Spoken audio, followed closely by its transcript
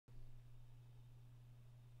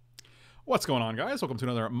What's going on, guys? Welcome to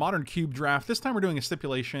another Modern Cube draft. This time we're doing a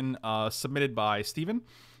stipulation submitted by Steven,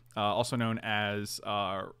 also known as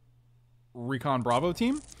Recon Bravo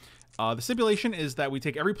Team. The stipulation is that we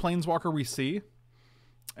take every Planeswalker we see,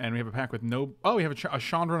 and we have a pack with no... Oh, we have a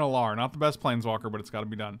Chandra and a Lar. Not the best Planeswalker, but it's got to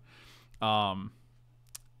be done.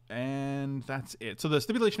 And that's it. So the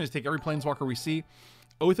stipulation is take every Planeswalker we see.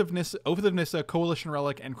 Oath of Nissa, Coalition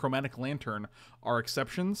Relic, and Chromatic Lantern are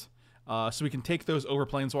exceptions. So we can take those over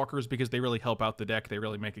Planeswalkers because they really help out the deck. They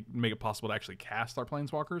really make it possible to actually cast our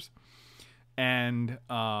Planeswalkers. And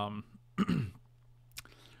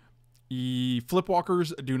the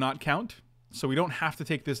Flipwalkers do not count, so we don't have to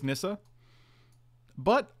take this Nissa.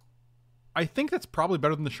 But I think that's probably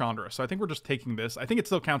better than the Chandra, so I think we're just taking this. I think it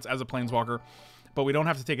still counts as a Planeswalker, but we don't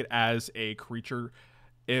have to take it as a creature.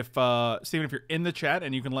 If Steven, if you're in the chat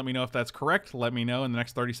and you can let me know if that's correct, let me know in the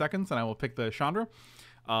next 30 seconds, and I will pick the Chandra.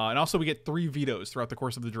 And also we get 3 vetoes throughout the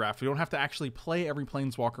course of the draft. We don't have to actually play every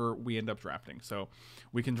Planeswalker we end up drafting. So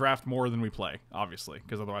we can draft more than we play, obviously,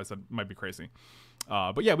 because otherwise that might be crazy.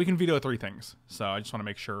 But yeah, we can veto 3 things. So I just want to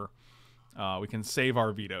make sure we can save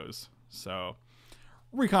our vetoes. So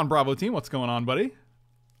Recon Bravo Team, what's going on, buddy?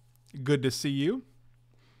 Good to see you.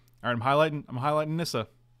 All right, I'm highlighting Nissa.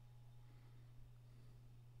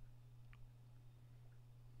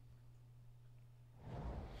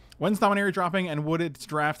 When's Dominaria dropping, and would its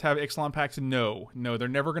draft have Ixalan packs? No, they're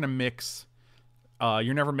never going to mix.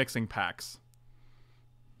 You're never mixing packs.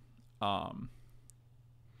 Okay,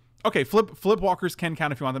 Flipwalkers can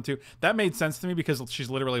count if you want them to. That made sense to me because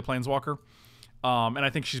she's literally a Planeswalker. And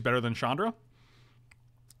I think she's better than Chandra.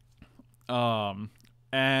 And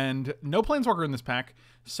no Planeswalker in this pack.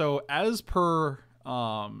 So as per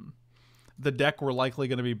the deck we're likely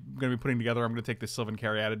going to be putting together, I'm going to take the Sylvan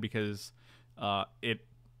Caryatid because it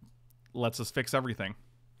lets us fix everything.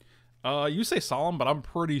 You say Solemn, but I'm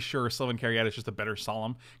pretty sure Sylvan Caryatid is just a better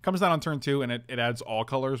Solemn. Comes down on turn 2, and it adds all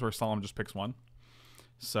colors, where Solemn just picks 1.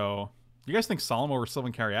 So, you guys think Solemn over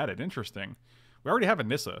Sylvan Caryatid? Interesting. We already have a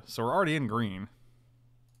Nissa, so we're already in green.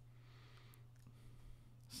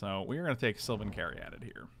 So, we're going to take Sylvan Caryatid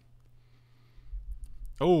here.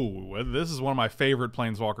 Oh, this is one of my favorite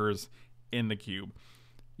Planeswalkers in the cube.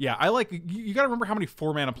 Yeah, I like... You gotta remember how many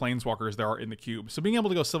 4-mana Planeswalkers there are in the cube. So being able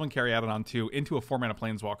to go Sylvan Caryatid on 2 into a 4-mana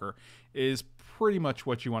Planeswalker is pretty much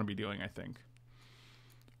what you want to be doing, I think.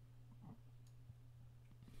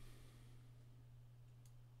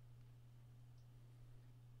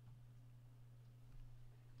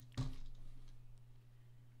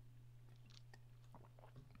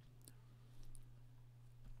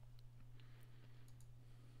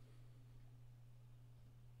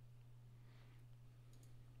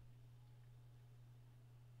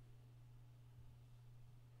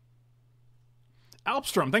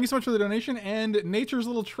 Alpstrom, thank you so much for the donation, and Nature's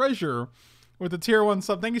Little Treasure with the tier 1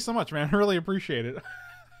 sub. Thank you so much, man. I really appreciate it.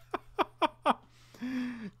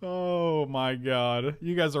 Oh my god.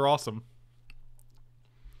 You guys are awesome.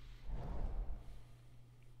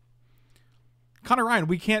 Connor Ryan,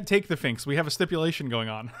 we can't take the Finks. We have a stipulation going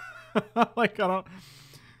on. Like, the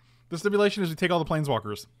stipulation is we take all the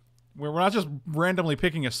Planeswalkers. We're not just randomly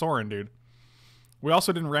picking a Sorin, dude. We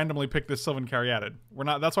also didn't randomly pick this Sylvan Caryatid. We're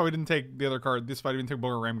not. That's why we didn't take the other card. This fight we didn't take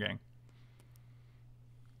Bogar Ramgang.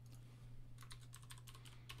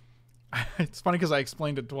 It's funny because I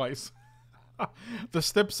explained it twice. The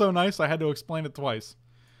stip's so nice, I had to explain it twice.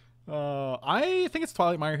 I think it's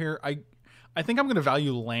Twilight Mire here. I think I'm going to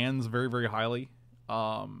value lands very, very highly.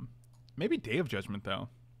 Maybe Day of Judgment, though.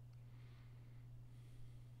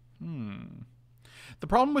 The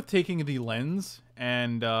problem with taking the lens,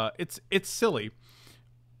 and it's silly,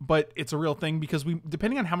 but it's a real thing because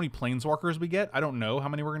depending on how many Planeswalkers we get, I don't know how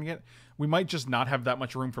many we're going to get, we might just not have that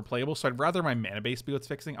much room for playable, so I'd rather my mana base be what's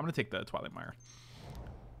fixing. I'm going to take the Twilight Mire.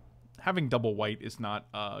 Having double white is not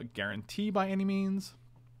a guarantee by any means.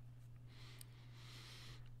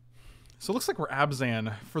 So it looks like we're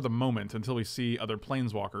Abzan for the moment until we see other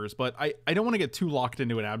Planeswalkers, but I don't want to get too locked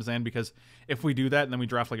into an Abzan because if we do that and then we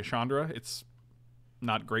draft like a Chandra, it's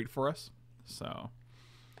not great for us. So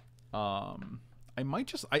I might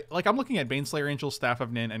just I'm looking at Baneslayer Angel, Staff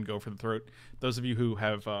of Nin, and Go for the Throat. Those of you who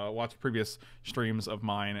have watched previous streams of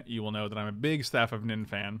mine, you will know that I'm a big Staff of Nin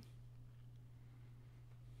fan.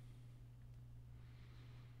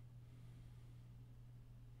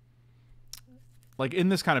 Like, in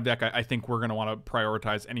this kind of deck, I think we're going to want to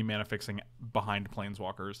prioritize any mana fixing behind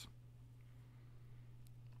Planeswalkers.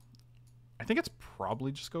 I think it's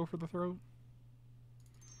probably just Go for the Throat.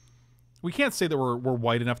 We can't say that we're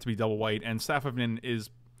white enough to be double white, and Staff of Nin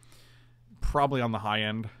is probably on the high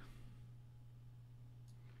end.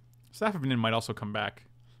 Staff of Nin might also come back.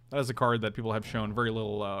 That is a card that people have shown very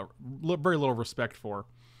little respect for.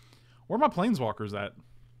 Where are my planeswalkers at?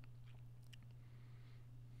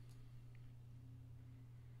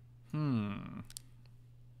 Well,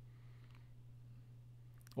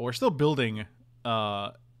 we're still building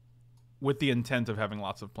with the intent of having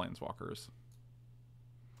lots of planeswalkers.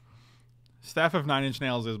 Staff of 9 Inch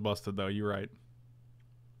Nails is busted, though. You're right.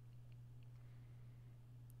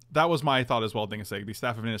 That was my thought as well, Dingaseg. The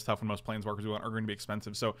Staff of Nin is tough when most planeswalkers we want are going to be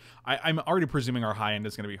expensive. So I'm already presuming our high end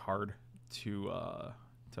is going to be hard to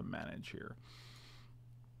manage here.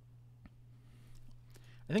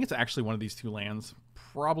 I think it's actually one of these two lands.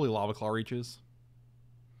 Probably Lava Claw Reaches.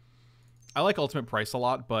 I like Ultimate Price a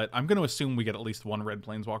lot, but I'm going to assume we get at least one red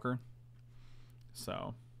planeswalker.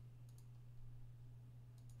 So...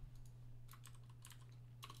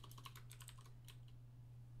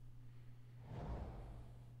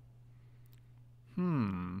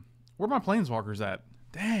 Where are my planeswalkers at?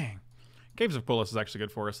 Dang. Caves of Quellos is actually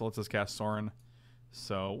good for us. It lets us cast Sorin.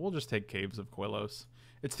 So we'll just take Caves of Quellos.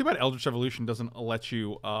 It's too bad Eldritch Evolution doesn't let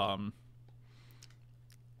you,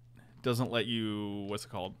 what's it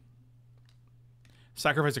called?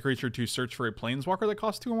 Sacrifice a creature to search for a planeswalker that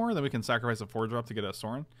costs 2 or more. Then we can sacrifice a 4-drop to get a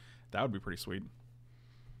Sorin. That would be pretty sweet.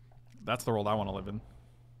 That's the world I want to live in.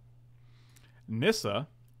 Nissa,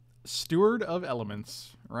 Steward of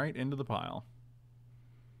Elements, right into the pile.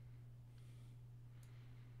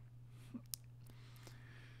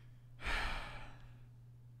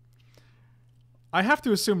 I have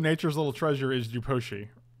to assume Nature's Little Treasure is Juposhi.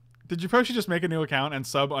 Did Juposhi just make a new account and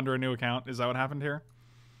sub under a new account? Is that what happened here?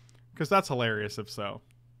 Because that's hilarious if so.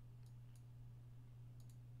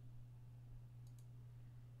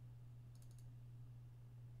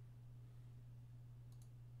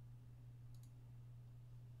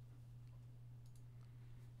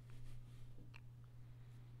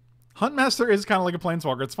 Huntmaster is kind of like a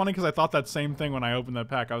planeswalker. It's funny because I thought that same thing when I opened that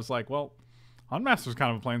pack. I was like, well, Huntmaster's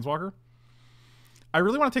kind of a planeswalker. I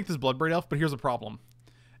really want to take this Bloodbraid Elf, but here's a problem.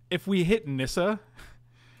 If we hit Nissa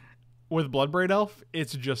with Bloodbraid Elf,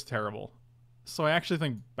 it's just terrible. So I actually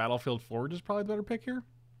think Battlefield Forge is probably the better pick here.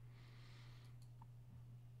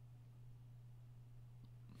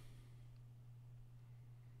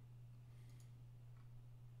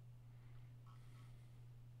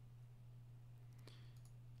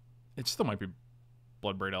 It still might be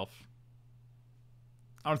Bloodbraid Elf.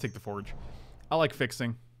 I want to take the Forge. I like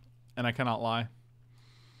fixing, and I cannot lie.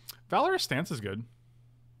 Valorous Stance is good.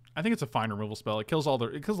 I think it's a fine removal spell. It kills a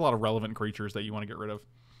lot of relevant creatures that you want to get rid of.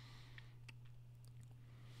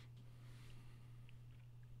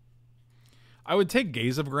 I would take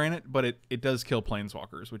Gaze of Granite, but it does kill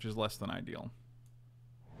planeswalkers, which is less than ideal.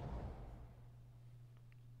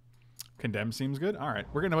 Condemn seems good. All right,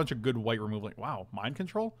 we're getting a bunch of good white removal. Wow, Mind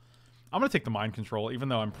Control? I'm going to take the Mind Control, even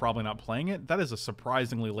though I'm probably not playing it. That is a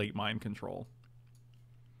surprisingly late Mind Control.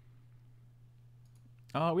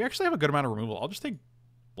 We actually have a good amount of removal. I'll just take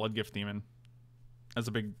Bloodgift Demon as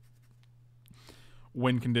a big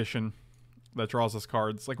win condition that draws us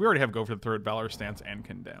cards. Like, we already have Go for the Throat, Valorous Stance, and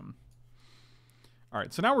Condemn.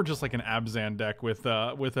 Alright, so now we're just like an Abzan deck with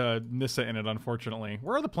a Nissa in it, unfortunately.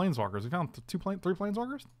 Where are the Planeswalkers? We found 3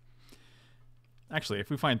 Planeswalkers? Actually, if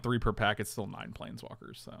we find 3 per pack, it's still 9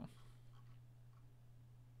 Planeswalkers, so...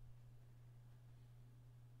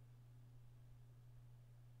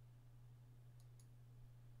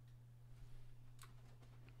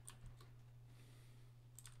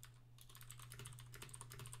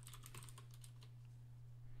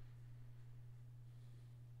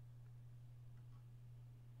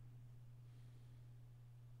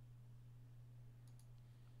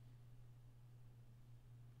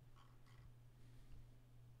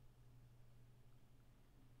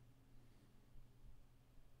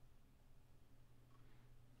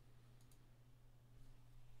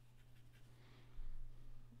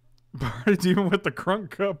 Party Demon with the Crunk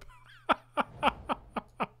Cup.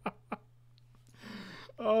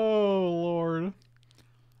 Oh, Lord.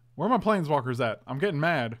 Where are my Planeswalkers at? I'm getting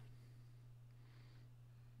mad.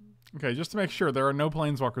 Okay, just to make sure, there are no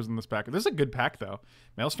Planeswalkers in this pack. This is a good pack, though.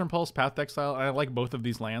 Maelstrom Pulse, Path to Exile. I like both of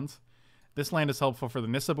these lands. This land is helpful for the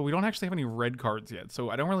Nissa, but we don't actually have any red cards yet, so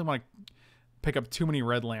I don't really want to pick up too many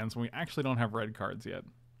red lands when we actually don't have red cards yet.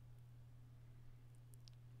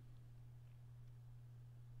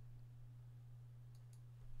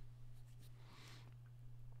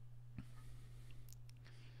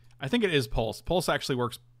 I think it is Pulse. Pulse actually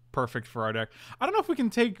works perfect for our deck. I don't know if we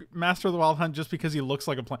can take Master of the Wild Hunt just because he looks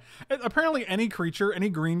like a plant. Apparently any creature, any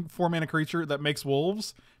green 4-mana creature that makes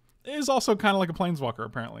wolves is also kind of like a planeswalker,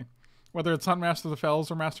 apparently. Whether it's Hunt Master of the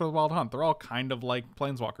Fells or Master of the Wild Hunt, they're all kind of like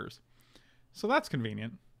planeswalkers. So that's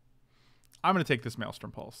convenient. I'm going to take this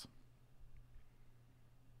Maelstrom Pulse.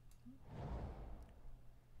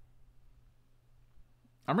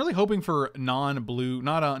 I'm really hoping for non-blue,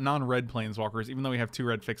 non-red planeswalkers, even though we have 2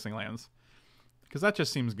 red fixing lands. Because that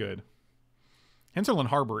just seems good. Hinterland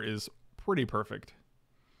Harbor is pretty perfect.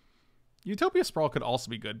 Utopia Sprawl could also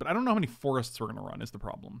be good, but I don't know how many forests we're going to run is the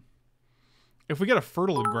problem. If we get a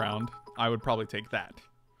Fertile Ground, I would probably take that.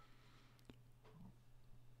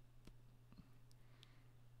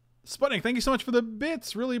 Sputnik, thank you so much for the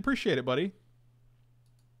bits. Really appreciate it, buddy.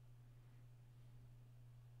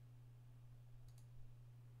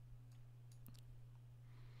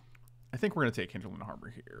 I think we're going to take Hinterland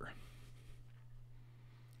Harbor here.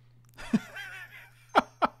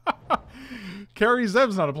 Carrie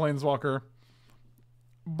Zeb's not a planeswalker,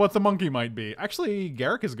 but the monkey might be. Actually,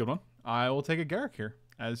 Garrick is a good one. I will take a Garrick here,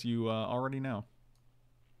 as you already know.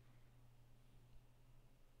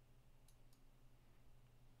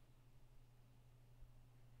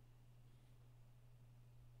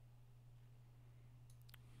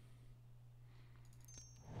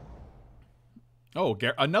 Oh,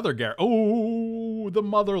 another Garrick. Oh, the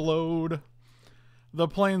Mother Lode. The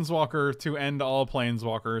Planeswalker to end all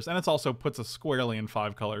Planeswalkers. And it also puts us squarely in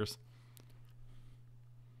 5 colors.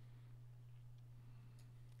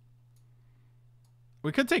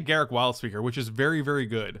 We could take Garrick Wildspeaker, which is very, very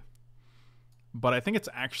good. But I think it's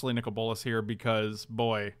actually Nicol Bolas here because,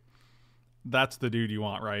 boy, that's the dude you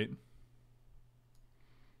want, right?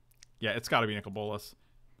 Yeah, it's got to be Nicol Bolas.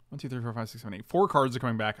 1, 2, 3, 4, 5, 6, 7, 8. 4 cards are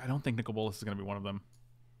coming back. I don't think Nicol Bolas is going to be one of them.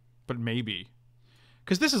 But maybe.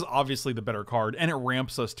 Because this is obviously the better card, and it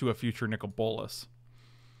ramps us to a future Nicol Bolas.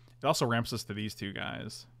 It also ramps us to these 2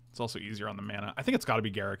 guys. It's also easier on the mana. I think it's got to be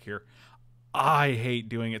Garrick here. I hate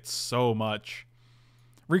doing it so much.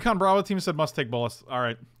 Recon Bravo team said must take Bolas. All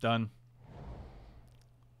right, done.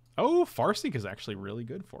 Oh, Farseek is actually really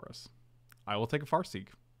good for us. I will take a Farseek.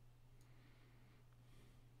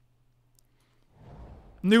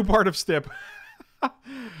 New part of Stip.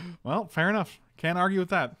 Well, fair enough. Can't argue with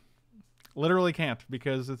that. Literally can't,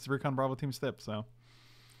 because it's Recon Bravo Team Stip, so.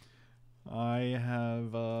 I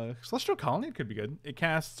have Celestial Colony. It could be good. It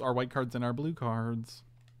casts our white cards and our blue cards.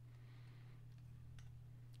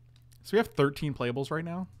 So we have 13 playables right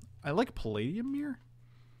now. I like Palladium Mirror.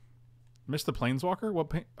 Missed the Planeswalker.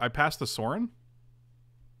 What? I passed the Sorin.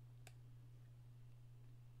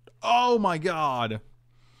 Oh my god.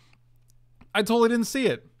 I totally didn't see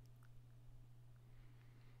it.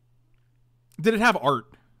 Did it have art?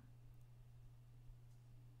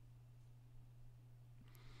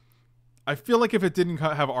 I feel like if it didn't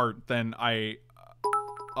have art, then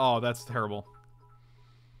oh, that's terrible.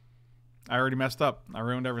 I already messed up. I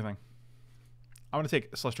ruined everything. I'm going to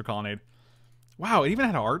take Celestial Colonnade. Wow, it even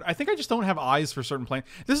had art. I think I just don't have eyes for certain planes.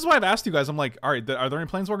 This is why I've asked you guys. I'm like, all right, are there any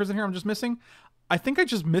Planeswalkers in here I'm just missing? I think I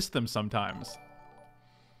just missed them sometimes.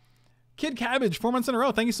 Kid Cabbage, 4 months in a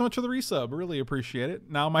row. Thank you so much for the resub. Really appreciate it.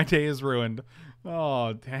 Now my day is ruined.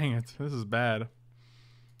 Oh, dang it. This is bad.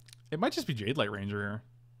 It might just be Jade Light Ranger here.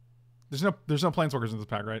 There's no Planeswalkers in this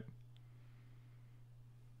pack, right?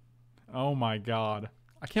 Oh my god.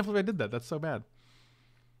 I can't believe I did that. That's so bad.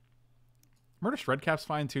 Murder Shredcap's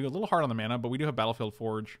fine too. A little hard on the mana, but we do have Battlefield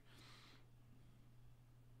Forge.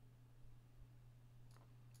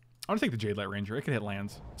 I want to take the Jade Light Ranger. It can hit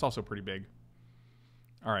lands. It's also pretty big.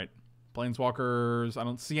 All right. Planeswalkers. I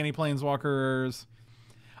don't see any Planeswalkers.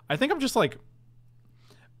 I think I'm just like...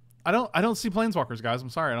 I don't see Planeswalkers, guys. I'm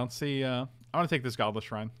sorry. I don't see... I want to take this Godless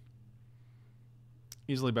Shrine.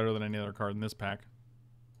 Easily better than any other card in this pack.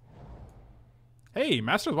 Hey,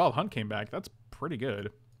 Master of the Wild Hunt came back. That's pretty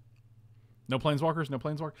good. No Planeswalkers? No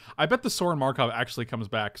Planeswalkers? I bet the Sorin Markov actually comes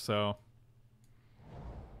back, so...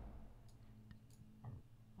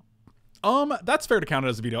 That's fair to count it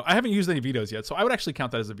as a veto. I haven't used any vetoes yet, so I would actually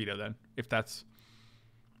count that as a veto then, if that's...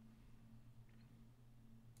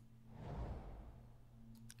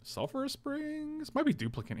 Sulphurous Springs? Might be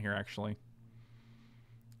duplicate here, actually.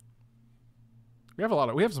 We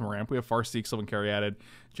have some ramp. We have Farseek, Sylvan Caryatid,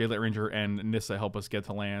 Jade Light Ranger, and Nissa help us get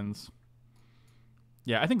to lands.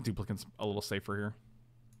 Yeah, I think duplicate's a little safer here.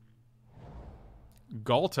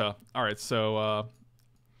 Galta. Alright, so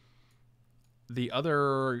the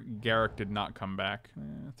other Garrick did not come back.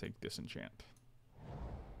 Take Disenchant.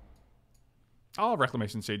 All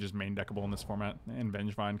Reclamation Sage is main deckable in this format, and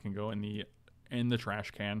Vengevine can go in the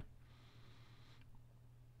trash can.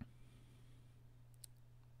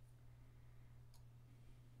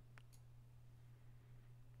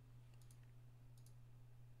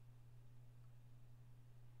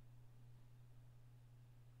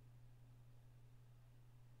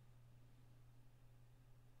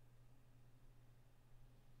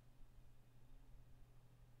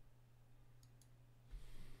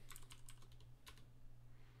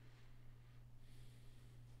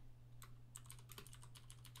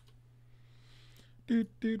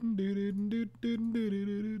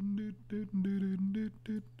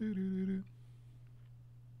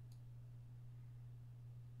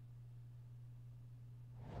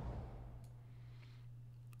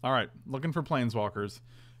 All right, looking for planeswalkers.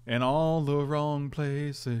 In all the wrong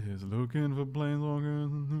places, looking for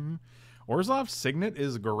planeswalkers. Orzhov's Signet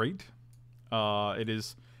is great. It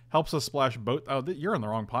is helps us splash both. Oh, you're in the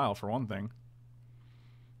wrong pile for one thing.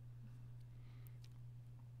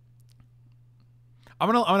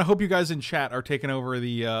 I'm gonna hope you guys in chat are taking over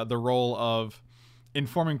the role of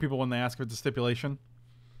informing people when they ask if it's a stipulation.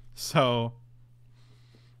 So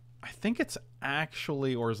I think it's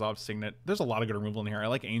actually Orzhov's Signet. There's a lot of good removal in here. I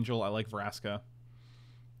like Angel. I like Vraska.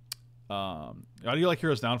 How do you like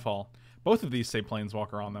Hero's Downfall? Both of these say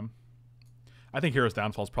Planeswalker on them. I think Hero's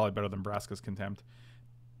Downfall is probably better than Vraska's Contempt.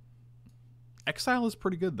 Exile is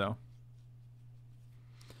pretty good, though.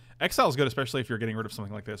 Exile is good, especially if you're getting rid of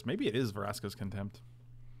something like this. Maybe it is Vraska's Contempt.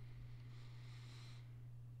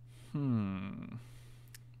 We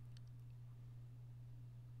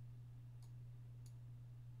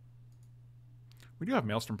do have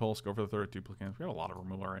Maelstrom Pulse. Go for the third duplicate. We got a lot of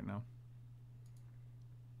removal right now.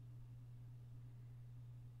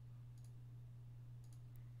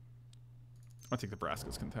 I'll take the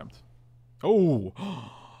Vraska's Contempt. Oh,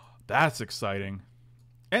 that's exciting.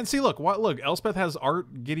 And see, look, Elspeth has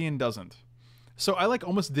art, Gideon doesn't. So I like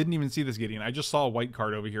almost didn't even see this Gideon. I just saw a white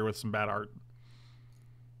card over here with some bad art.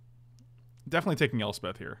 Definitely taking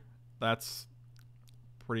Elspeth here. That's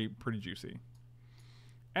pretty juicy.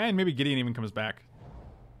 And maybe Gideon even comes back.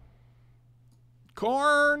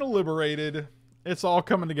 Khorne liberated. It's all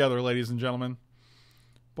coming together, ladies and gentlemen.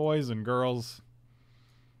 Boys and girls.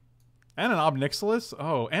 And an Ob Nixilis.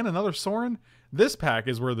 Oh, and another Sorin. This pack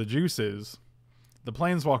is where the juice is. The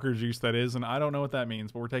Planeswalker juice, that is. And I don't know what that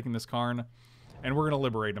means, but we're taking this Khorne. And we're going to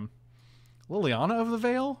liberate him. Liliana of the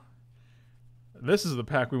Veil? This is the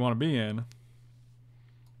pack we want to be in.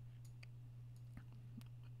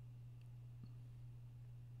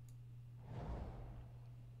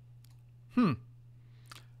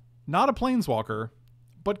 Not a Planeswalker,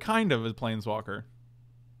 but kind of a Planeswalker.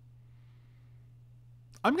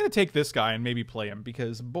 I'm going to take this guy and maybe play him,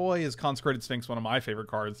 because boy is Consecrated Sphinx one of my favorite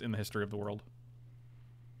cards in the history of the world.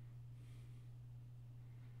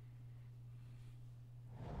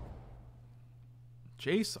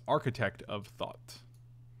 Jace, Architect of Thought.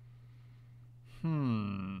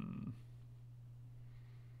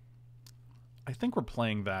 I think we're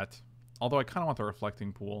playing that, although I kind of want the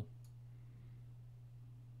Reflecting Pool.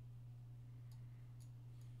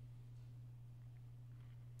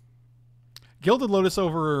 Gilded Lotus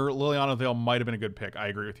over Liliana Veil might have been a good pick. I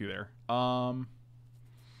agree with you there. I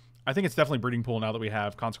think it's definitely Breeding Pool now that we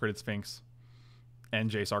have Consecrated Sphinx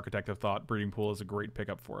and Jace, Architect of Thought. Breeding Pool is a great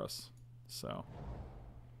pickup for us. So,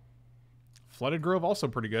 Flooded Grove also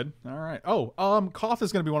pretty good. All right. Oh, Koth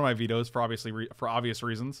is going to be one of my vetoes for obvious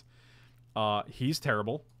reasons. He's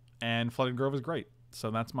terrible, and Flooded Grove is great.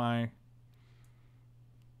 So that's my.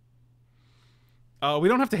 We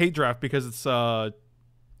don't have to hate draft because it's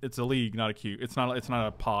a league, not a queue. It's not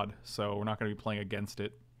a pod, so we're not going to be playing against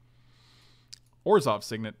it. Orzhov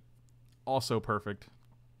Signet, also perfect.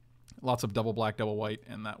 Lots of double black, double white,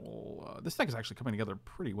 and that will. This deck is actually coming together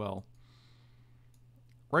pretty well.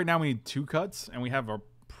 Right now we need 2 cuts, and we have a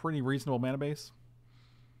pretty reasonable mana base.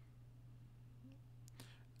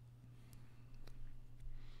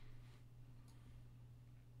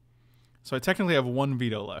 So I technically have 1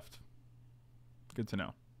 veto left. Good to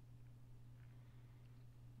know.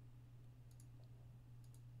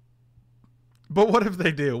 But what if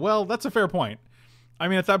they do? Well, that's a fair point. I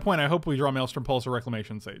mean, at that point, I hope we draw Maelstrom Pulse or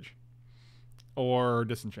Reclamation Sage. Or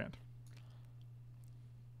Disenchant.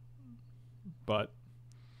 But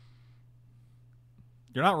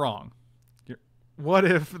you're not wrong. What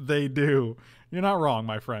if they do? You're not wrong,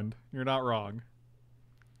 my friend. You're not wrong.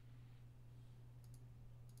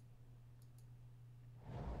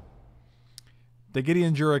 The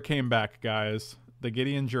Gideon Jura came back, guys. The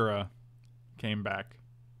Gideon Jura came back.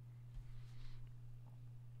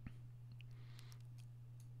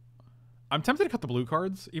 I'm tempted to cut the blue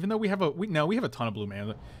cards, even though we have a ton of blue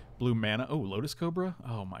mana. Blue mana. Oh, Lotus Cobra.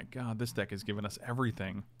 Oh my god, this deck has given us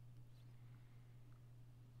everything.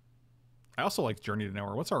 I also like Journey to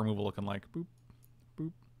Nowhere. What's our removal looking like? Boop,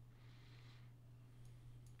 boop.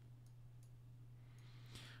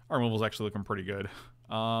 Our removal's actually looking pretty good.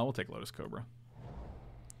 We'll take Lotus Cobra.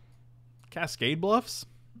 Cascade Bluffs.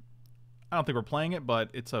 I don't think we're playing it, but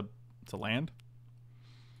it's a land.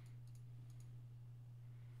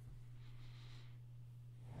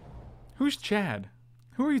 Who's Chad?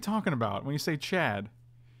 Who are you talking about when you say Chad?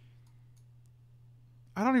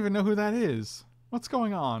 I don't even know who that is. What's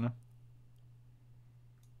going on?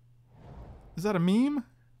 Is that a meme?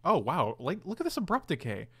 Oh, wow. Like, look at this Abrupt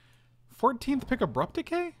Decay. 14th pick Abrupt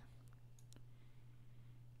Decay?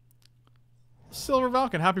 Silver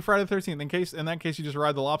Falcon, happy Friday the 13th. In that case, you just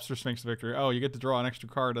ride the Lobster Sphinx to victory. Oh, you get to draw an extra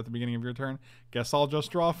card at the beginning of your turn. Guess I'll just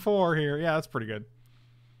draw 4 here. Yeah, that's pretty good.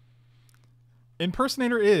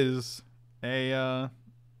 Impersonator is a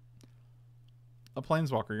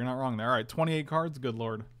Planeswalker. You're not wrong there. All right, 28 cards. Good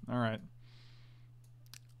lord. All right.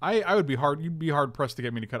 I would be hard. You'd be hard pressed to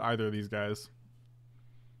get me to cut either of these guys.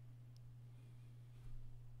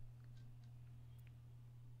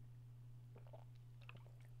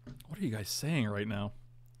 What are you guys saying right now?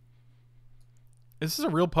 Is this a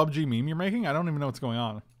real PUBG meme you're making? I don't even know what's going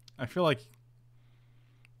on. I feel like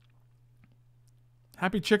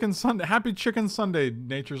Happy Chicken Sunday,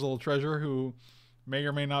 nature's little treasure who may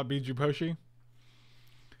or may not be Juposhi.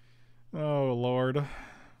 Oh lord.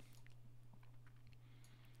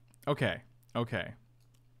 Okay.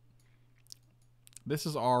 This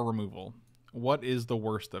is our removal. What is the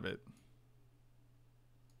worst of it?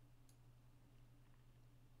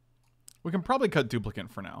 We can probably cut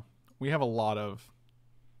Duplicant for now. We have a lot of...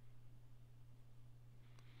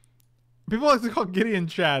 People like to call Gideon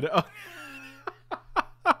Chad.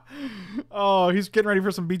 Oh, he's getting ready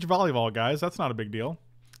for some beach volleyball, guys. That's not a big deal.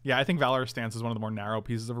 Yeah, I think Valorous Stance is one of the more narrow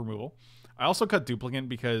pieces of removal. I also cut Duplicant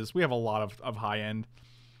because we have a lot of high end.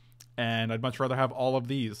 And I'd much rather have all of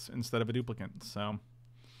these instead of a Duplicant. So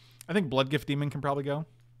I think Bloodgift Demon can probably go.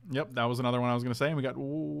 Yep, that was another one I was going to say. And we got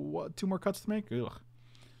what, 2 more cuts to make? Ugh.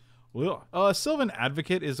 Sylvan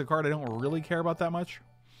Advocate is a card I don't really care about that much.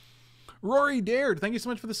 Rory Dared, thank you so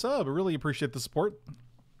much for the sub. I really appreciate the support.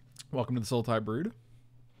 Welcome to the Sultai Brood.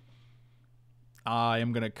 I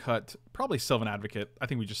am going to cut probably Sylvan Advocate. I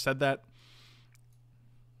think we just said that.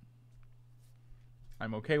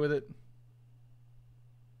 I'm okay with it.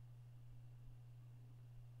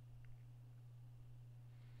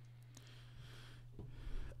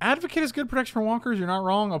 Advocate is good protection for Wonkers. You're not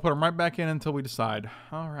wrong. I'll put them right back in until we decide.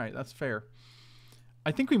 All right, that's fair.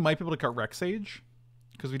 I think we might be able to cut Rexage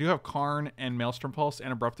because we do have Karn and Maelstrom Pulse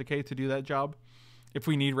and Abrupt Decay to do that job. If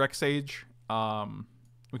we need Rexage,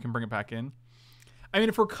 we can bring it back in. I mean,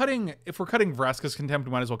 if we're cutting Vraska's Contempt,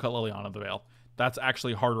 we might as well cut Liliana of the Veil. That's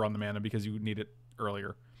actually harder on the mana because you need it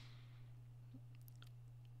earlier.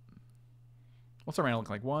 What's our mana look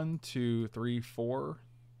like? 1, 2, 3, 4.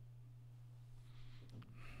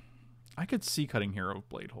 I could see cutting Hero of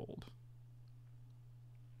Bladehold.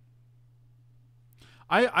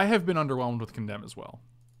 I have been underwhelmed with Condemn as well.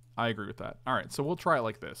 I agree with that. All right, so we'll try it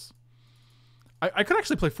like this. I could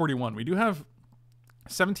actually play 41. We do have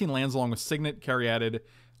 17 lands along with Signet, Caryatid,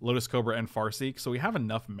 Lotus Cobra, and Farseek, so we have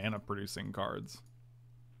enough mana-producing cards.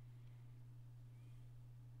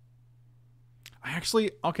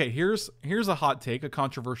 Okay, here's a hot take, a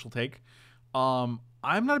controversial take. I'm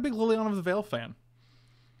not a big Liliana of the Veil fan.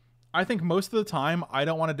 I think most of the time, I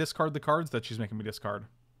don't want to discard the cards that she's making me discard.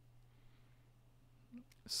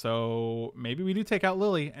 So maybe we do take out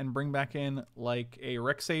Lily and bring back in like a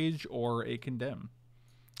Rexage or a Condemn.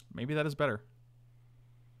 Maybe that is better.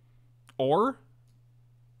 Or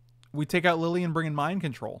we take out Lily and bring in Mind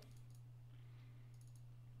Control.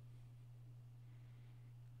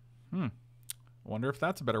 I wonder if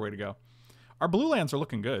that's a better way to go. Our blue lands are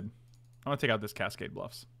looking good. I want to take out this Cascade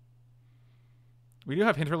Bluffs. We do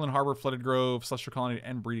have Hinterland Harbor, Flooded Grove, Celestial Colony,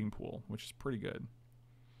 and Breeding Pool, which is pretty good.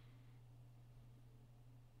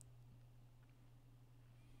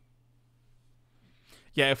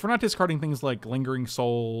 Yeah, if we're not discarding things like Lingering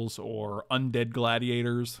Souls or Undead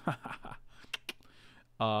Gladiators,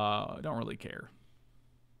 don't really care.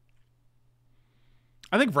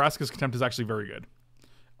 I think Vraska's Contempt is actually very good.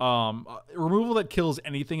 Removal that kills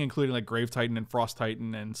anything, including like Grave Titan and Frost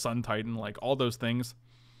Titan and Sun Titan, like all those things.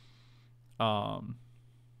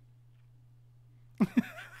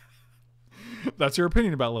 That's your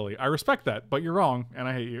opinion about Lily. I respect that, but you're wrong, and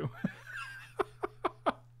I hate you.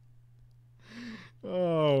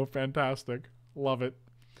 Oh, fantastic. Love it.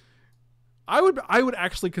 I would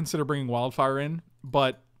actually consider bringing Wildfire in,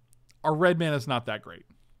 but our red mana is not that great.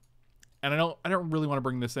 And I don't really want to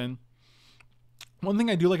bring this in. One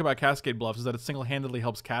thing I do like about Cascade Bluffs is that it single-handedly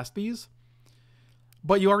helps cast these.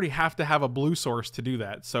 But you already have to have a blue source to do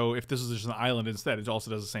that. So if this is just an island instead, it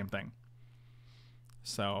also does the same thing.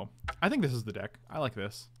 So I think this is the deck. I like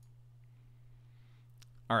this.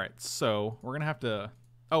 All right, so we're gonna have to.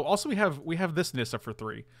 Oh, also we have this Nissa for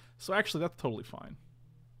 3. So actually, that's totally fine.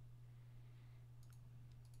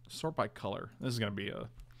 Sort by color. This is gonna be a.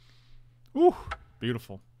 Ooh,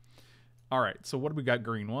 beautiful. All right, so what do we got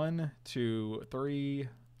green? 1, 2, 3,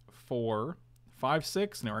 4, 5,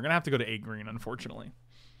 6. No, we're going to have to go to 8 green, unfortunately.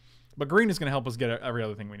 But green is going to help us get every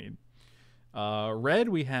other thing we need. Red,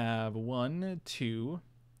 we have 1, 2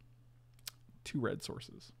 red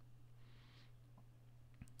sources.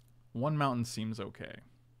 1 mountain seems okay.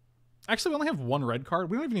 Actually, we only have 1 red card.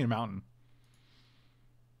 We don't even need a mountain.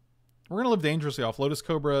 We're going to live dangerously off Lotus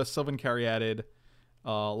Cobra, Sylvan Caryatid,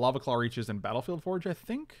 Lava Claw Reaches, and Battlefield Forge, I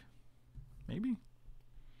think. Maybe.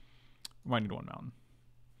 We might need 1 mountain.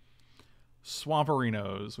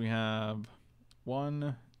 Swamperinos. We have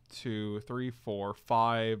 1, 2, 3, 4,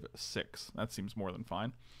 5, 6. That seems more than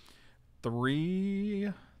fine.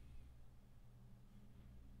 3.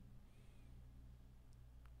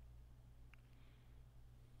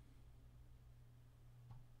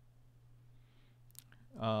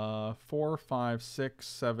 Uh, 4, 5, 6,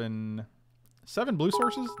 7. 7 blue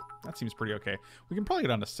sources? That seems pretty okay. We can probably get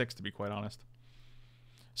down to 6, to be quite honest.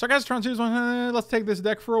 So guys, let's take this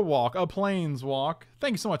deck for a walk. A plains walk.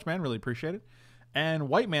 Thank you so much, man. Really appreciate it. And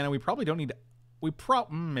white mana, we probably don't need...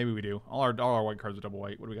 maybe we do. All our white cards are double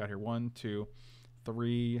white. What do we got here? 1, 2,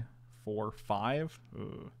 3, 4, 5.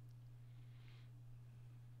 Ugh.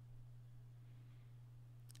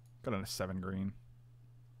 Got on a 7 green.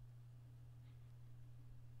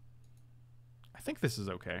 I think this is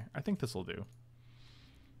okay. I think this will do.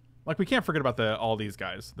 Like, we can't forget about all these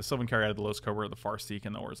guys. The Sylvan Caryatid, the Lotus Cobra, the Farseek,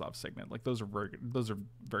 and the Orzhov Signet. Like, those are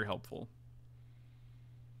very helpful.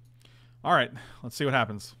 All right, let's see what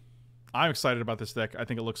happens. I'm excited about this deck. I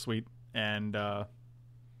think it looks sweet, and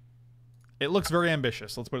it looks very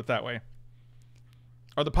ambitious. Let's put it that way.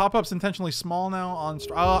 Are the pop-ups intentionally small now on...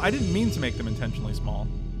 I didn't mean to make them intentionally small.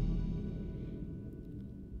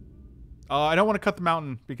 I don't want to cut the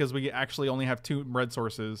mountain because we actually only have 2 red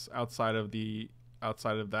sources outside of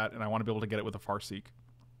that, and I want to be able to get it with a Farseek.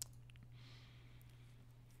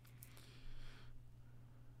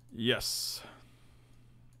 Yes.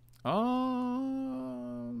 I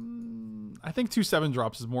think 2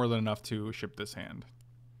 7-drops is more than enough to ship this hand.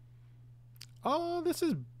 Oh, this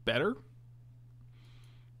is better.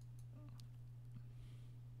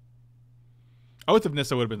 Oath of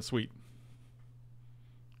Nissa would have been sweet.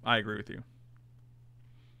 I agree with you.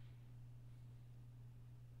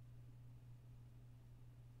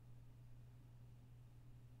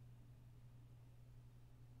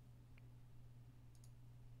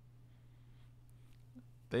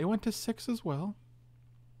 They went to 6 as well.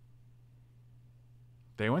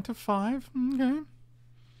 They went to 5. Okay.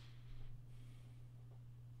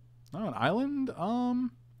 Oh, an island? I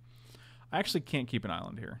actually can't keep an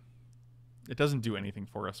island here. It doesn't do anything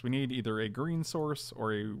for us. We need either a green source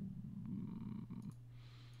or a...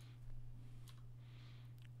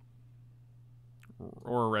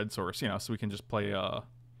 or a red source, you know, so we can just play...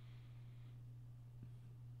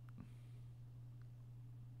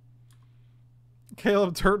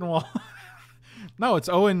 Caleb Turtonwall. No, it's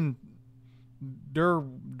Owen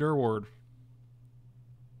Durward.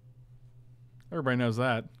 Everybody knows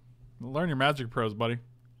that. Learn your Magic pros, buddy.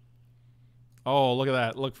 Oh, look at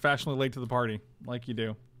that. Look fashionably late to the party. Like you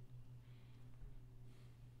do.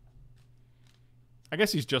 I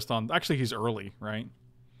guess he's just on... Actually, he's early, right?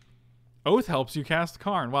 Oath helps you cast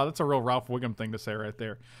Karn. Wow, that's a real Ralph Wiggum thing to say right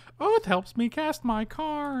there. Oath helps me cast my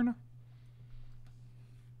Karn.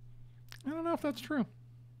 I don't know if that's true.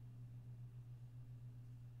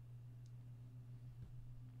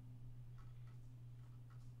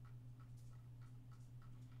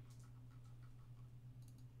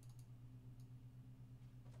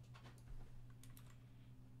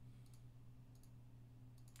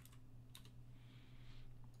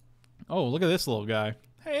 Oh, look at this little guy.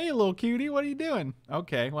 Hey, little cutie, what are you doing?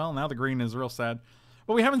 Okay, well, now the green is real sad.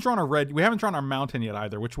 But we haven't drawn a red. We haven't drawn our mountain yet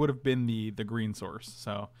either, which would have been the green source.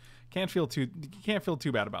 So can't feel too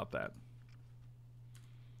bad about that.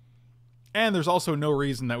 And there's also no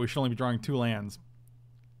reason that we should only be drawing 2 lands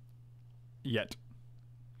yet.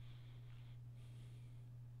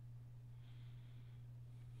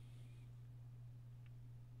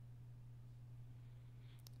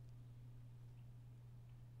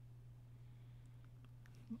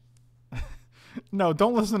 No,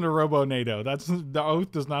 don't listen to Robo NATO. The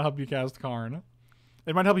Oath does not help you cast Karn.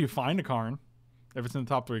 It might help you find a Karn if it's in the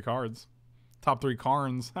top 3 cards. Top 3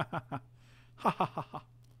 Karns. I'm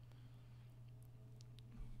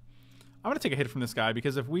going to take a hit from this guy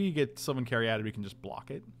because if we get Sylvan Caryatid, we can just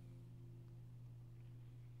block it.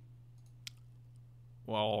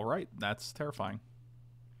 Well, all right. That's terrifying.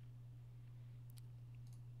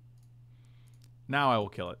 Now I will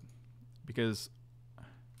kill it because...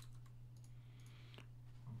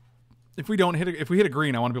 if we don't hit if we hit a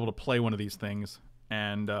green, I want to be able to play one of these things,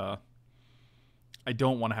 and I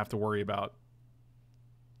don't want to have to worry about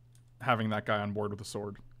having that guy on board with a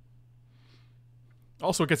sword.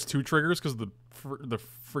 Also, it gets 2 triggers because of the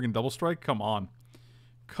friggin' double strike. Come on,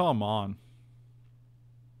 come on.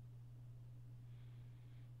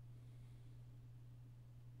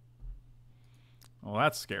 Well,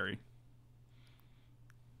 that's scary.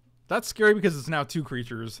 That's scary because it's now 2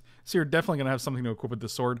 creatures, so you're definitely going to have something to equip with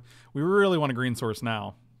this sword. We really want a green source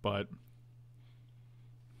now, but...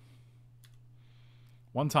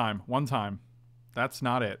 One time. That's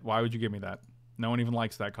not it. Why would you give me that? No one even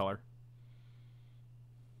likes that color.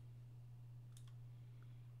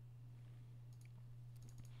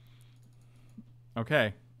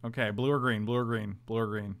 Okay. Blue or green, blue or green, blue or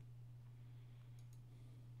green.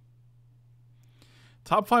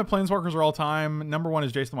 Top 5 planeswalkers are all time. Number 1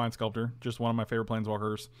 is Jason the Mind Sculptor. Just one of my favorite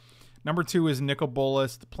planeswalkers. Number 2 is Nicol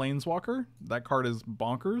Bolas Planeswalker. That card is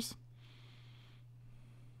bonkers.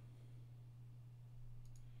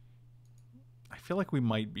 I feel like we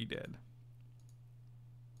might be dead.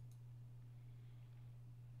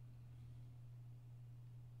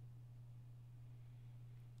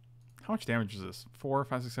 How much damage is this? 4,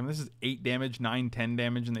 5, 6, 7. This is 8 damage, 9, 10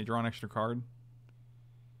 damage, and they draw an extra card.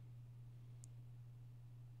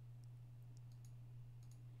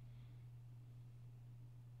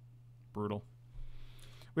 Brutal.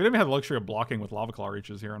 We don't even have the luxury of blocking with Lava Claw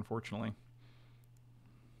Reaches here, unfortunately.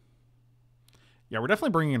 Yeah, we're definitely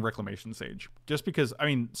bringing in Reclamation Sage. Just because, I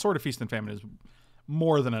mean, Sword of Feast and Famine is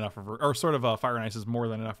more than enough, or Sword of Fire and Ice is more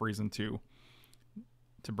than enough reason to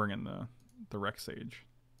bring in the Rec Sage.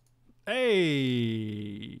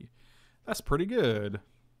 Hey! That's pretty good.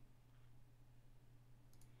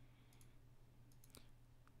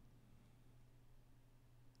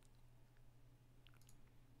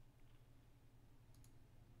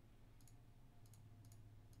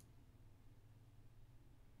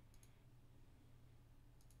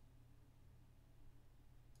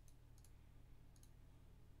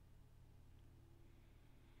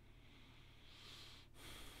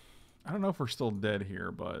 I don't know if we're still dead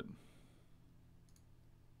here, but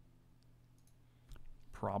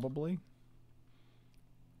probably.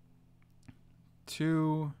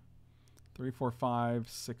 2, 3, 4, 5,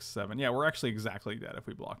 6, 7. Yeah, we're actually exactly dead if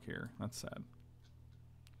we block here. That's sad.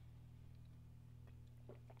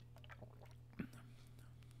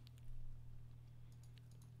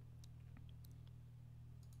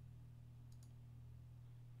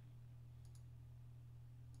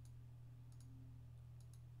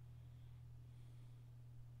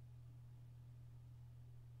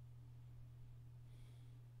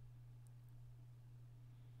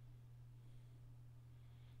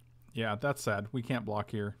 Yeah, that's sad. We can't block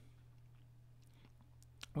here.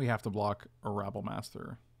 We have to block a Rabble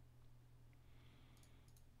Master.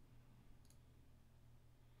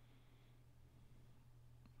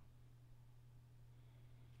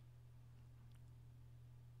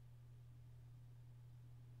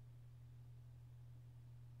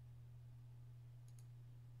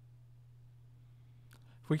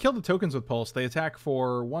 If we kill the tokens with Pulse, they attack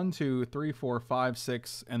for 1, 2, 3, 4, 5,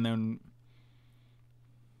 6, and then...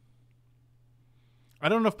 I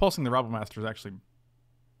don't know if pulsing the Rabble Master is actually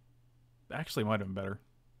might have been better.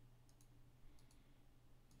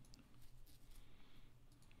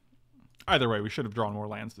 Either way, we should have drawn more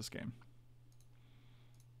lands this game.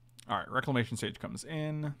 All right, Reclamation Sage comes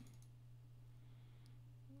in.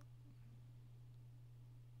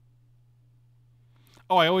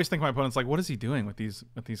 Oh, I always think my opponent's like, what is he doing with these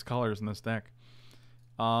colors in this deck?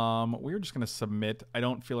 We're just gonna submit. I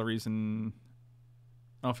don't feel a reason.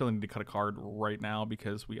 I don't feel I need to cut a card right now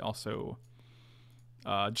because we also,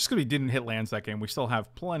 just because we didn't hit lands that game, we still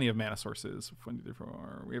have plenty of mana sources.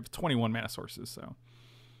 We have 21 mana sources, so.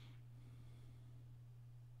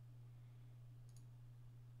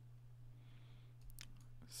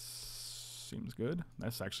 Seems good.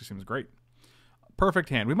 This actually seems great. Perfect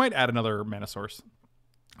hand. We might add another mana source.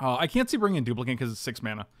 I can't see bringing in Duplicate because it's 6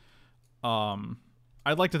 mana.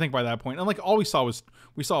 I'd like to think by that point, and like all we saw was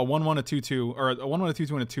a 1/1, a 2/2, or a 1/1, a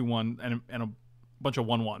 2/2, and a 2/1, and a bunch of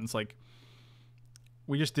 1/1s. Like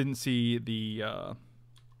we just didn't see the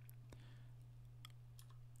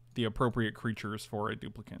appropriate creatures for a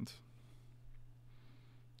duplicate.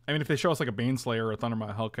 I mean, if they show us like a Baneslayer or a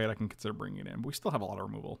Thundermaw Hellkite, I can consider bringing it in. But we still have a lot of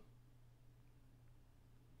removal.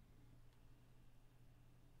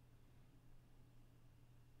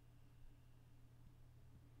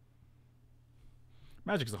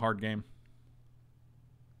 Magic's a hard game.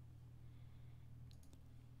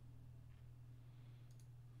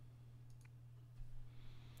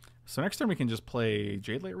 So next turn we can just play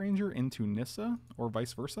Jade Light Ranger into Nissa, or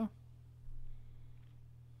vice versa.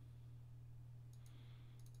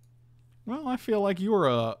 Well, I feel like you were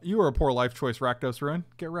a poor life choice, Rakdos Ruin.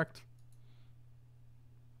 Get wrecked.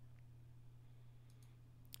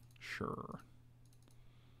 Sure.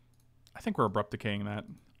 I think we're abrupt decaying that.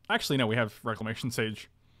 Actually, no, we have Reclamation Sage.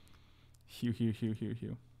 Hew.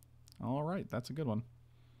 All right, that's a good one.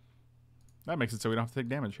 That makes it so we don't have to take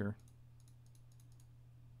damage here.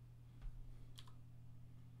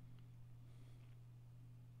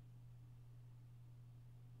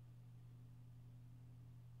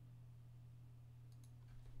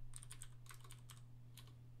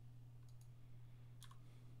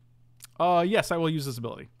 Yes, I will use this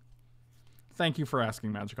ability. Thank you for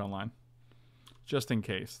asking, Magic Online. Just in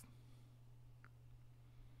case.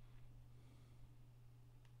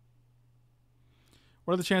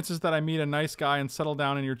 What are the chances that I meet a nice guy and settle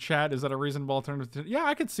down in your chat? Is that a reasonable alternative? Yeah,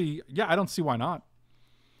 I could see. Yeah, I don't see why not.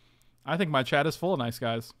 I think my chat is full of nice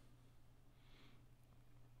guys.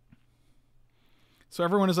 So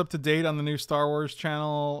everyone is up to date on the new Star Wars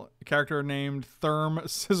channel. A character named Therm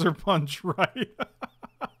Scissor Punch, right?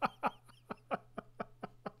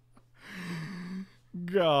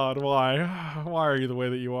 God, why? Why are you the way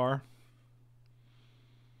that you are?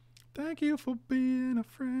 Thank you for being a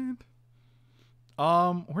friend.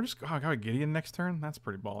 We're just... Oh, I got Gideon next turn? That's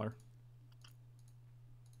pretty baller.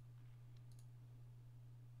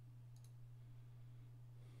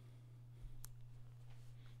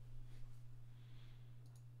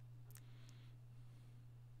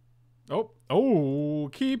 Oh,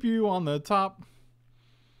 keep you on the top.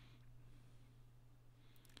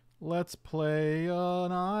 Let's play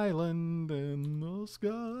an island in the sky.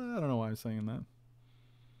 I don't know why I'm saying that.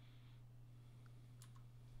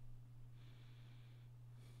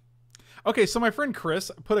 Okay, so my friend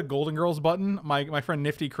Chris put a Golden Girls button. My friend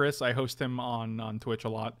Nifty Chris, I host him on Twitch a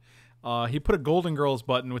lot. He put a Golden Girls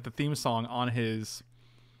button with the theme song on his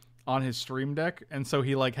stream deck, and so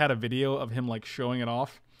he like had a video of him like showing it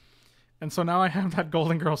off. And so now I have that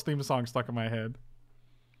Golden Girls theme song stuck in my head.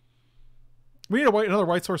 We need another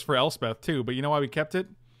white source for Elspeth too, but you know why we kept it?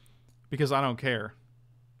 Because I don't care.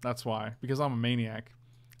 That's why. Because I'm a maniac.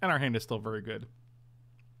 And our hand is still very good.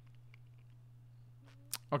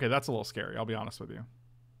 Okay, that's a little scary, I'll be honest with you.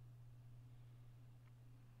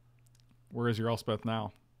 Where is your Elspeth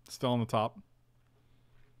now? Still on the top.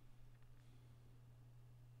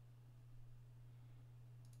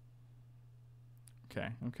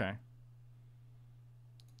 Okay.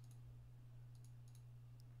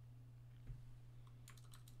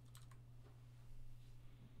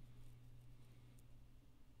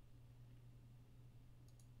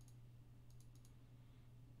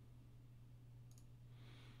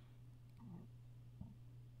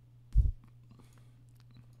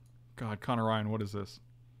 God, Connor Ryan, what is this?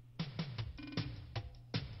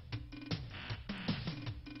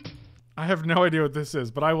 I have no idea what this is,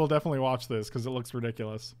 but I will definitely watch this because it looks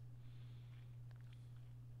ridiculous.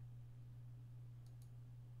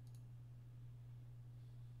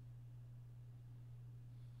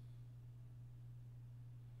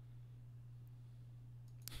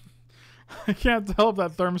 I can't tell if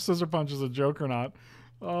that Therm Scissor Punch is a joke or not.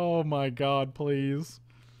 Oh my god, please.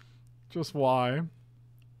 Just why?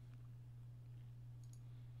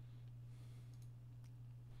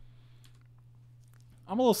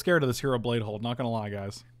 I'm a little scared of this Hero Blade hold, not gonna lie,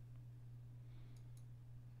 guys.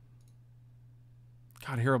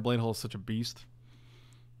 God, Hero Blade hold is such a beast.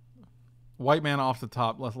 White mana off the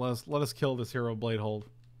top. Let us kill this Hero Blade hold.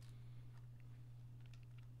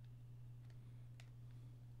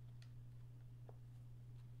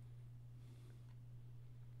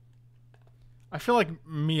 I feel like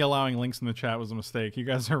me allowing links in the chat was a mistake. You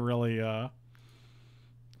guys are really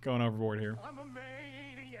going overboard here. I'm a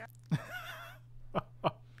maniac.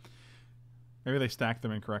 Maybe they stacked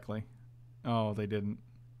them incorrectly. Oh, they didn't.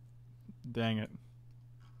 Dang it.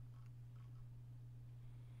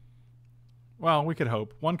 Well, we could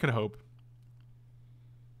hope. One could hope.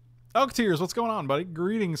 Elk Tears, what's going on, buddy?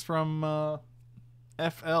 Greetings from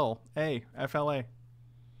FLA.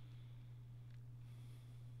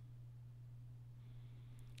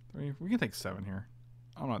 We can take 7 here.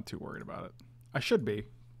 I'm not too worried about it. I should be.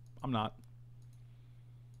 I'm not.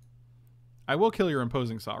 I will kill your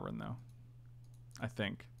Imposing Sovereign, though. I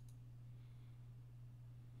think.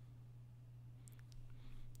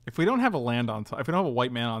 If we don't have a land on top, if we don't have a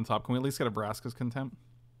white mana on top, can we at least get a Vraska's Contempt?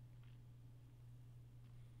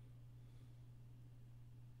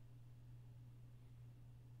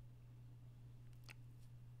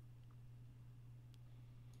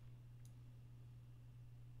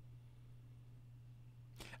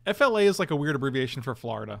 FLA is like a weird abbreviation for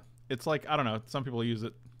Florida. It's like, I don't know, some people use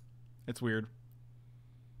it. It's weird.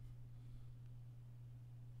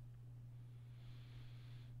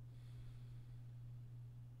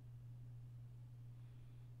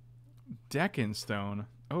 Deckenstone.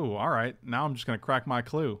 Oh, all right. Now I'm just going to crack my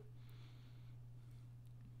clue.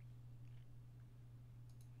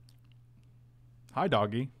 Hi,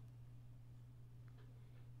 doggy.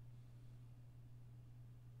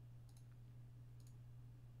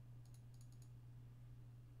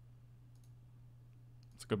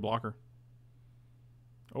 It's a good blocker.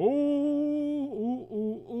 Oh, ooh,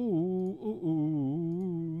 ooh, ooh, ooh,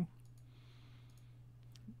 ooh.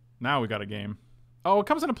 Now we got a game. Oh, it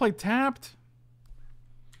comes into play tapped.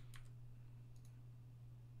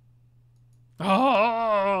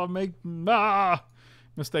 Oh,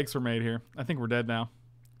 mistakes were made here. I think we're dead now.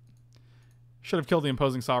 Should have killed the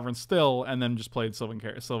Imposing Sovereign still, and then just played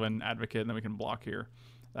Sylvan Advocate, and then we can block here.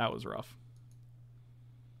 That was rough.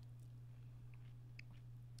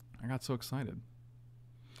 I got so excited.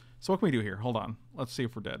 So what can we do here? Hold on. Let's see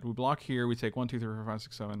if we're dead. We block here. We take 1, 2, 3, 4, 5,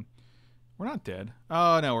 6, 7. We're not dead.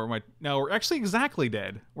 Oh no, we're actually exactly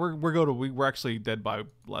dead. We're actually dead by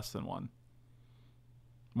less than 1.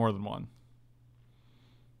 More than 1.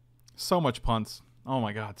 So much punts. Oh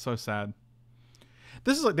my god, so sad.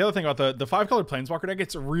 This is like the other thing about the 5-color Planeswalker deck.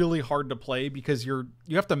 It's really hard to play because you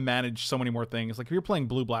have to manage so many more things. Like if you're playing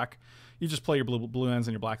blue-black, you just play your blue lands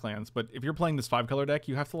and your black lands. But if you're playing this 5-color deck,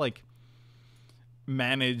 you have to like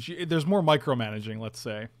manage. There's more micromanaging, let's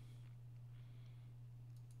say.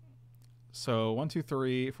 So 1, 2,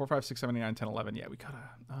 3, 4, 5, 6, 7, 8, 9, 10, 11. Yeah, we gotta.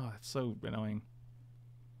 Oh, that's so annoying.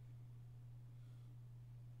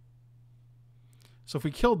 So if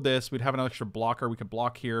we killed this, we'd have an extra blocker. We could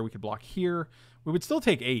block here. We could block here. We would still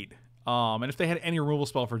take 8. And if they had any removal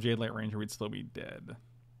spell for Jade Light Ranger, we'd still be dead.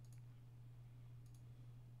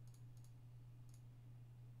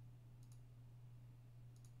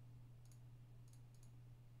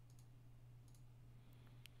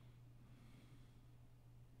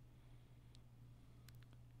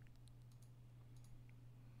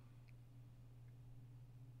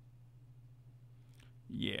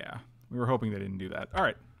 Yeah. We were hoping they didn't do that. All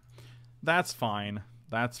right. That's fine.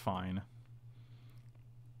 That's fine.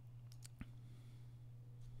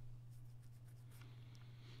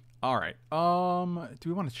 All right. Do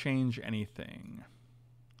we want to change anything?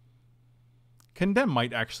 Condemn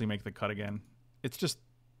might actually make the cut again. It's just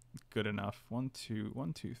good enough. 1, 2,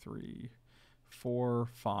 3, 4,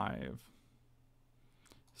 5,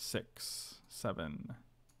 6, 7,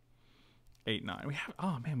 8, 9. We have,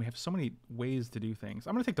 oh man, we have so many ways to do things.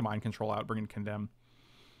 I'm gonna take the mind control out, bring in condemn.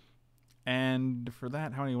 And for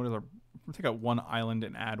that, how many? What is our? I'm gonna take out 1 island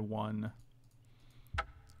and add one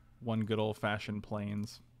good old fashioned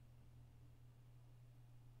plains.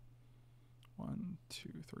 1, 2,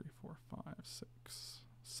 3, 4, 5, 6,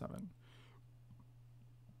 7.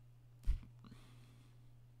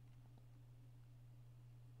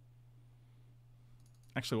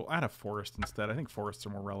 Actually, we'll add a forest instead. I think forests are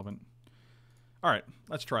more relevant. All right,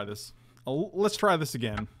 let's try this. Let's try this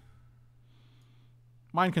again.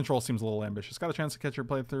 Mind control seems a little ambitious. Got a chance to catch your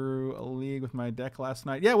playthrough a league with my deck last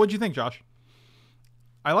night. Yeah, what'd you think, Josh?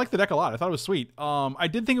 I liked the deck a lot. I thought it was sweet. I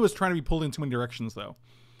did think it was trying to be pulled in too many directions, though.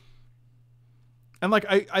 And like,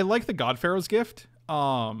 I like the God Pharaoh's Gift.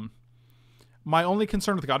 My only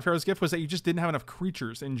concern with the God Pharaoh's Gift was that you just didn't have enough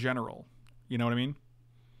creatures in general. You know what I mean?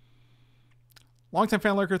 Longtime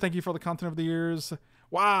fan lurker, thank you for the content over the years.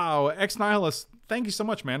 Wow, Ex Nihilus, thank you so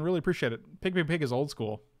much, man. Really appreciate it. Pig Pig Pig is old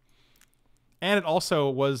school. And it also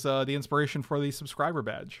was the inspiration for the subscriber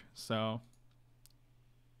badge. So,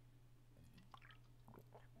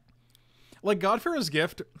 like, God Pharaoh's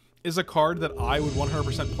Gift is a card that I would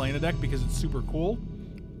 100% play in a deck because it's super cool.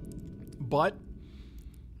 But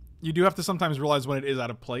you do have to sometimes realize when it is out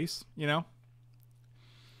of place, you know?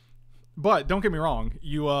 But don't get me wrong,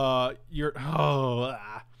 really? You're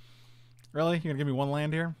gonna give me 1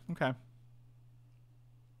 land here? Okay.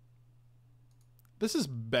 This is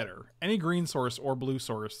better. Any green source or blue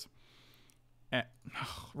source.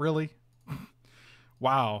 Really?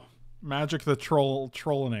 Wow. Magic the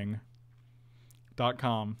trolling.com.usa.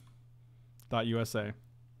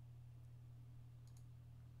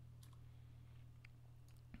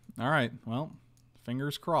 All right. Well,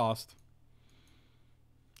 fingers crossed.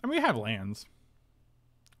 And we have lands.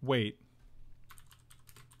 Wait.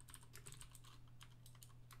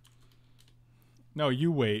 No,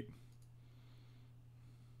 you wait.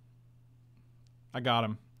 I got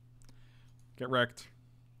him. Get wrecked.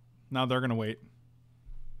 Now they're going to wait.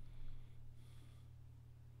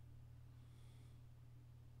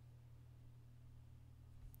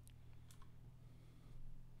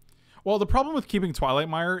 Well, the problem with keeping Twilight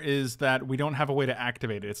Mire is that we don't have a way to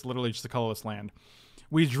activate it. It's literally just a colorless land.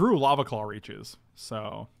 We drew Lava Claw Reaches,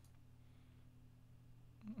 so...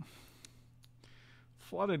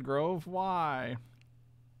 Flooded Grove, why?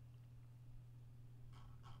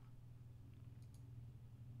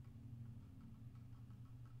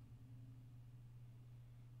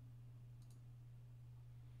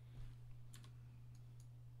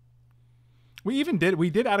 We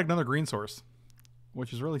did add another green source,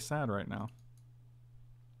 which is really sad right now.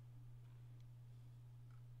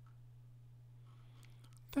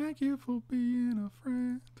 Thank you for being a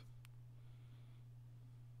friend.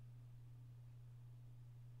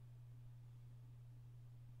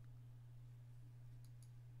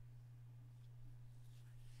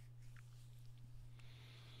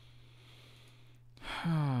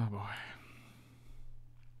 Oh boy.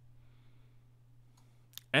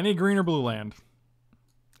 Any green or blue land,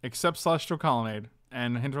 except Celestial Colonnade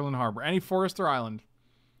and Hinterland Harbor. Any forest or island.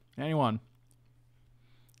 Anyone.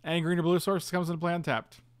 Any green or blue source comes into play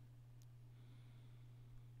untapped.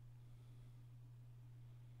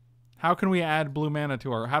 How can we add blue mana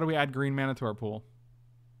to our... How do we add green mana to our pool?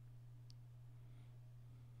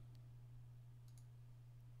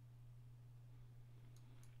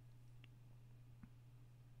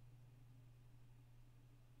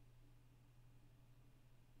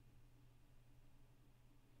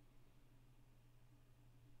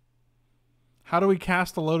 How do we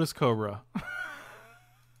cast a Lotus Cobra?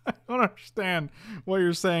 I don't understand what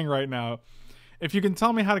you're saying right now. If you can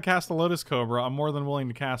tell me how to cast a Lotus Cobra, I'm more than willing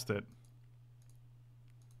to cast it.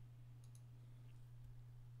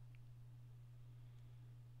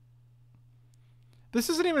 This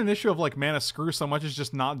isn't even an issue of like mana screw so much as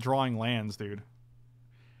just not drawing lands, dude.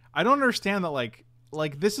 I don't understand that like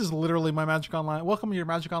this is literally my Magic Online. Welcome to your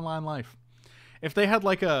Magic Online life. If they had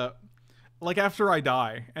like a... Like after I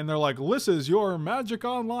die and they're like, this is your Magic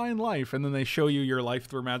Online life. And then they show you your life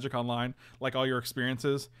through Magic Online, like all your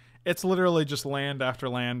experiences. It's literally just land after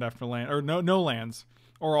land after land, or no lands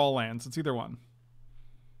or all lands. It's either one.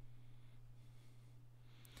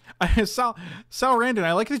 Sal Randon,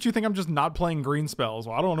 I like that you think I'm just not playing green spells.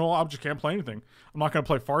 Well, I don't know. I just can't play anything. I'm not going to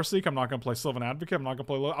play Farseek. I'm not going to play Sylvan Advocate. I'm not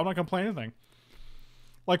going to play anything.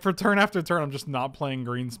 Like for turn after turn, I'm just not playing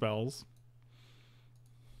green spells.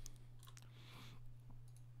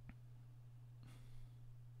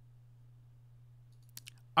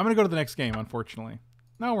 I'm going to go to the next game, unfortunately.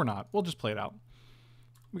 No, we're not. We'll just play it out.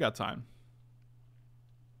 We got time.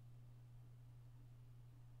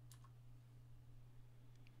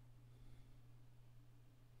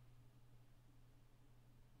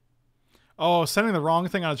 Oh, sending the wrong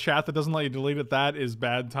thing on a chat that doesn't let you delete it, that is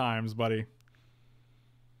bad times, buddy.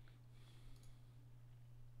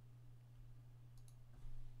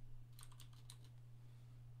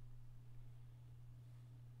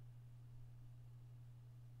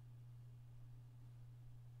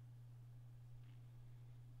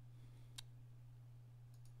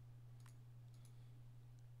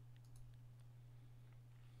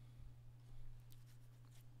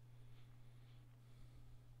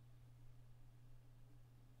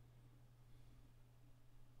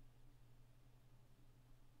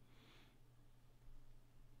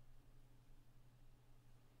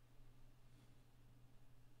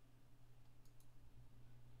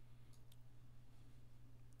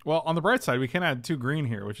 Well, on the bright side, we can add 2 green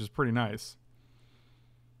here, which is pretty nice.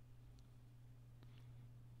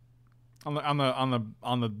 On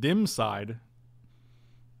the dim side,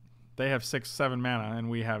 they have 6-7 mana and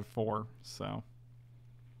we have 4, so.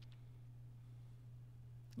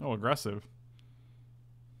 Oh, aggressive.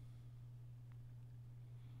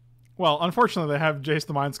 Well, unfortunately, they have Jace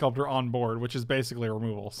the Mind Sculptor on board, which is basically a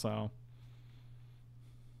removal, so.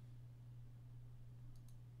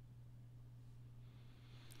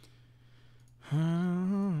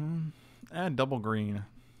 Add double green.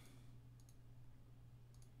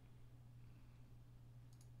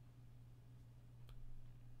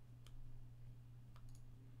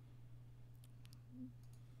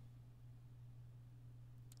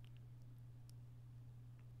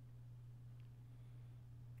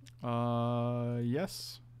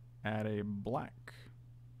 Yes. Add a black.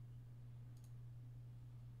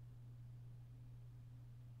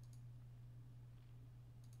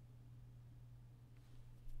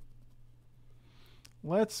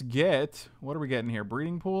 Let's get... What are we getting here?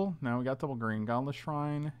 Breeding Pool? No, we got double green. Godless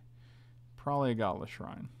Shrine. Probably a Godless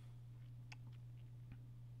Shrine.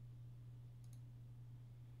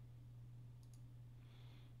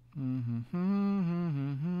 Turn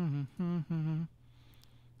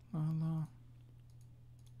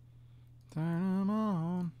 'em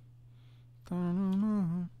on. Turn 'em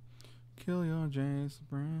on. Kill your Jace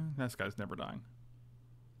Brand. This guy's never dying.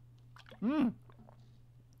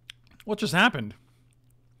 What just happened?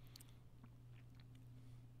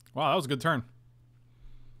 Wow, that was a good turn.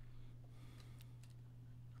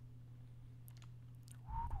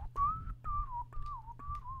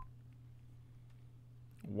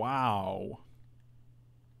 Wow.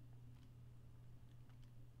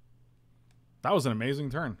 That was an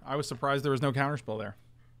amazing turn. I was surprised there was no counterspell there.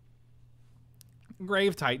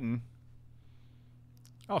 Grave Titan.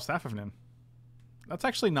 Oh, Staff of Nin. That's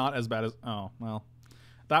actually not as bad as... Oh, well.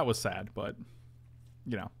 That was sad, but...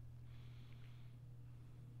 You know.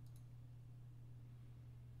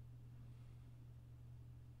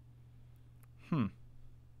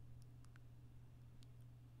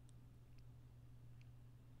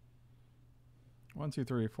 One, two,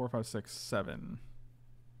 three, four, five, six, 7.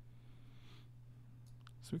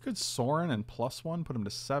 So we could Sorin and +1, put him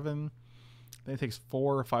to 7. Then he takes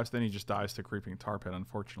 4 or 5, so then he just dies to Creeping Tar Pit,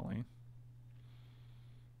 unfortunately.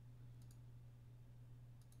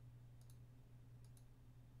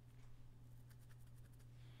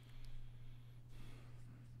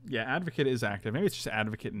 Yeah, Advocate is active. Maybe it's just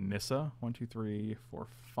Advocate and Nissa. 1, 2, 3, 4,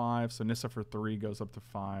 5. So Nissa for 3 goes up to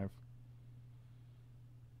 5.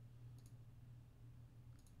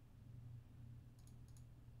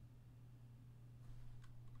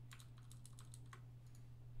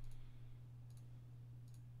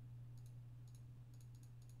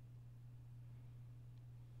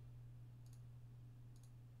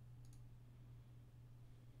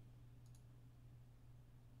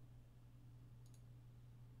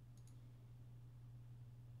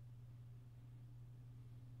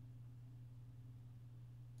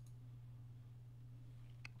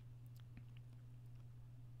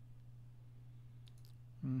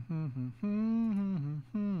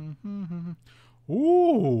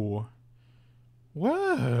 Ooh.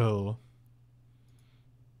 Well.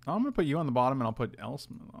 I'm going to put you on the bottom and I'll put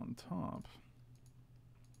Elsman on top.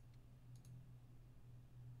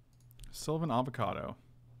 Sylvan Avocado.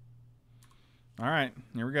 Alright,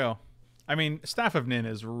 here we go. I mean, Staff of Nin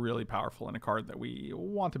is really powerful in a card that we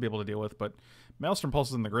want to be able to deal with, but Maelstrom Pulse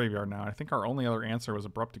is in the graveyard now. I think our only other answer was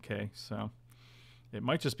Abrupt Decay, so it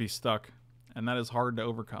might just be stuck, and that is hard to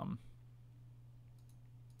overcome.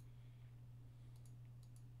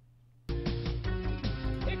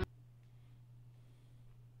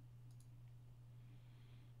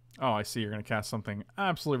 Oh, I see. You're going to cast something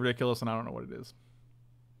absolutely ridiculous, and I don't know what it is.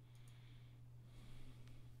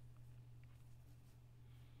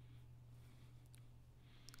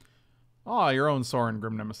 Ah, your own Sorin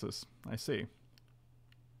Grim Nemesis. I see.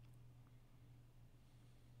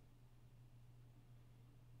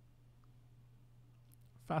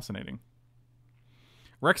 Fascinating.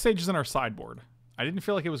 Rex Sage is in our sideboard. I didn't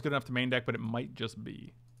feel like it was good enough to main deck, but it might just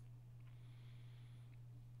be.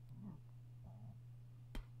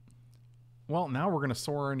 Well, now we're going to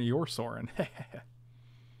soar into your Sorin.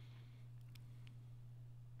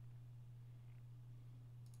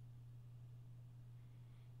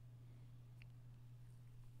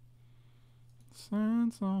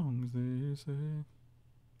 Sad songs, they say.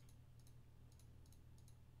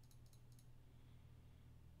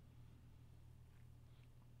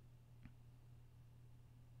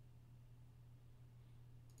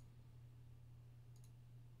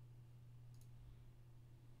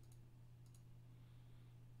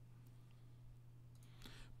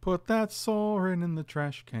 Put that Sorin in the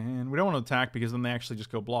trash can. We don't want to attack because then they actually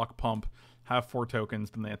just go block, pump, have 4 tokens,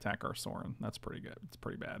 then they attack our Sorin. That's pretty good. It's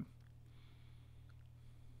pretty bad.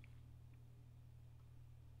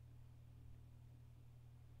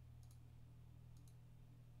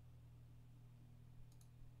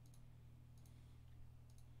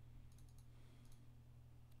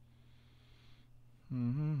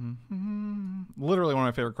 Literally one of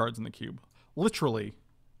my favorite cards in the cube. Literally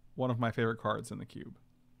one of my favorite cards in the cube.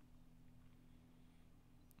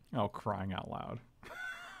 Oh, crying out loud.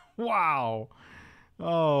 Wow.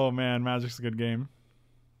 Oh, man. Magic's a good game.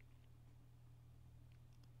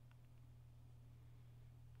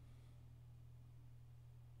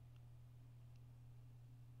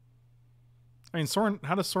 I mean, Sorin,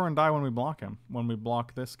 how does Sorin die when we block him? When we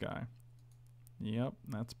block this guy? Yep,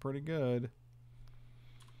 that's pretty good.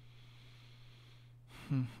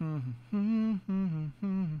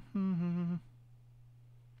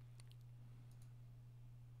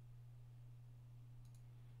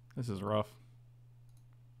 This is rough.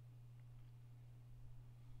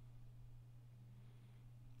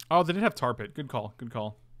 Oh, they did have Tar Pit. Good call. Good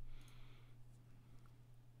call.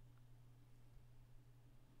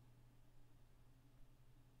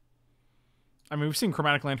 I mean, we've seen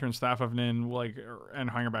Chromatic Lantern, Staff of Nin, like, and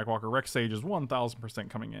Hangerback Walker. Rex Sage is 1000%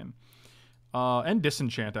 coming in. And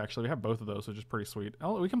Disenchant, actually. We have both of those, which is pretty sweet.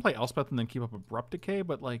 We can play Elspeth and then keep up Abrupt Decay,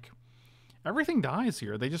 but, like, everything dies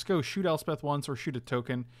here. They just go shoot Elspeth once or shoot a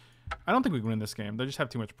token. I don't think we can win this game. They just have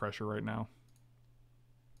too much pressure right now.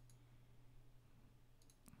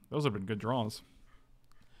 Those have been good draws.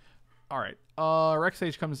 All right. Rex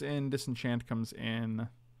Sage comes in. Disenchant comes in.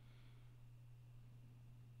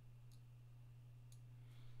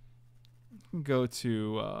 Go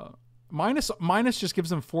to minus just gives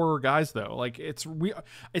them 4 guys though. Like it's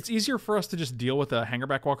easier for us to just deal with a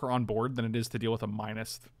Hangerback Walker on board than it is to deal with a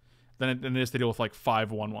minus than it is to deal with like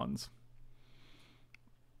 5 1/1s.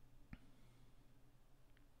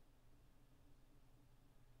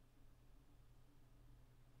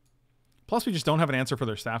 Plus we just don't have an answer for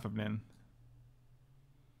their Staff of Nin.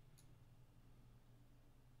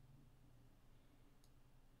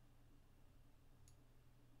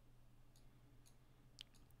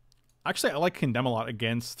 Actually, I like Condemn a lot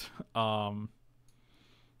against Hangerback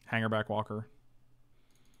Walker.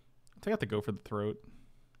 I think I have to go for the throat.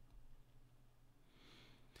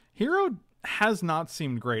 Hero has not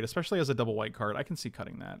seemed great, especially as a double white card. I can see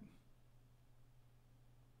cutting that.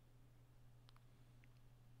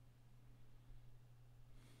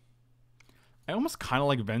 I almost kind of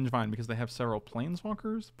like Vengevine because they have several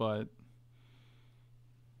Planeswalkers, but...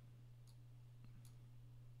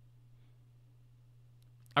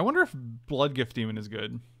 I wonder if Bloodgift Demon is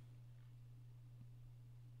good.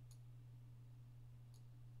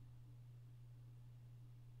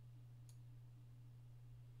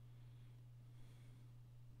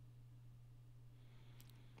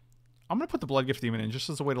 I'm going to put the Bloodgift Demon in just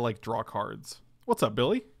as a way to, like, draw cards. What's up,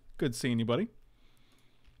 Billy? Good seeing you, buddy.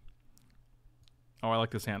 Oh, I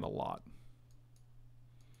like this hand a lot.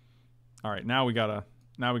 All right, now we got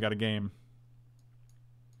a game.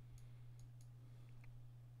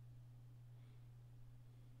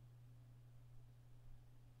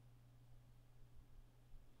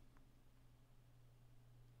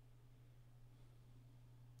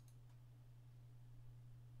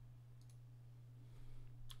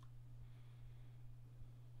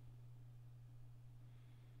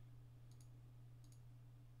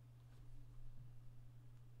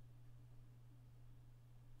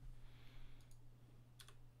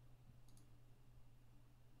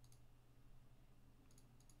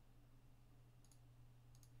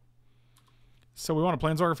 So we want a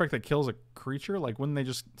Planeswalker effect that kills a creature? Like, wouldn't they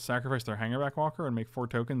just sacrifice their Hangerback Walker and make 4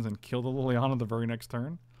 tokens and kill the Liliana the very next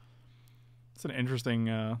turn? It's an interesting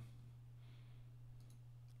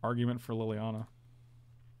argument for Liliana.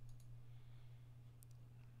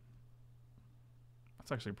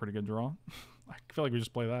 That's actually a pretty good draw. I feel like we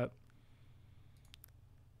just play that.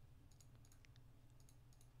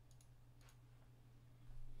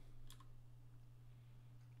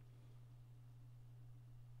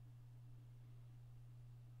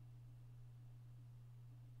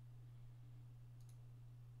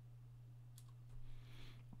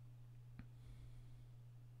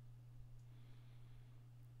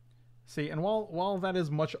 See, and while that is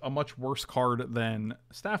a much worse card than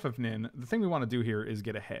Staff of Nin, the thing we want to do here is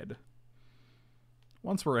get ahead.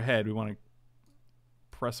 Once we're ahead, we want to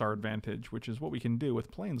press our advantage, which is what we can do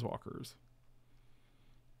with Planeswalkers.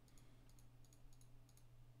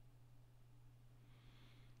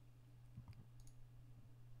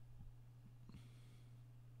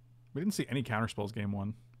 We didn't see any counterspells game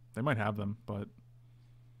 1. They might have them, but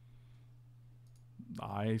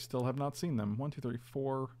I still have not seen them. 1, 2, 3,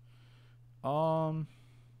 4. I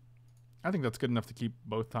think that's good enough to keep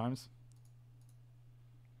both times.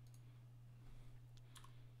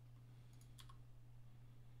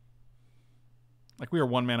 Like, we are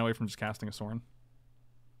 1 mana away from just casting a Sorin.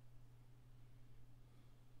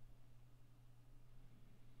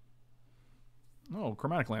 Oh,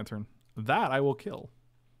 Chromatic Lantern. That I will kill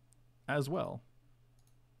as well.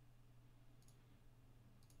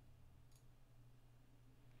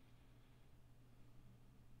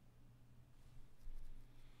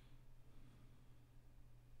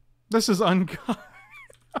 This is uncommon.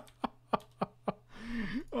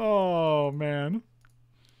 Oh, man.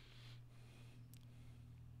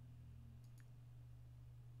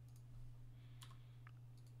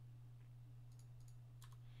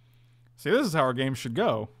 See, this is how our game should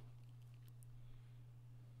go.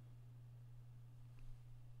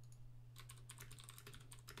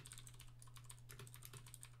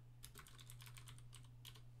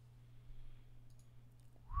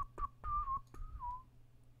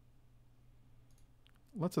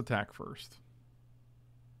 Let's attack first.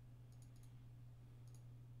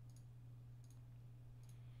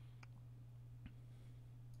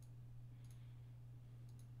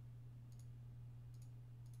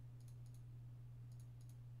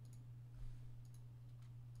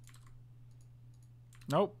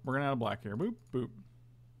 Nope, we're gonna add a black here. Boop, boop.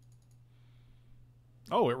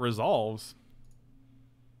 Oh, it resolves.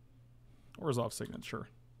 Or resolve signature.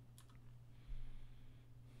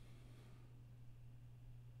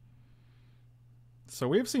 So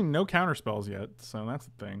we have seen no counter spells yet, so that's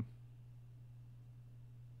the thing.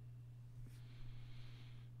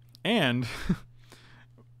 And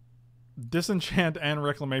Disenchant and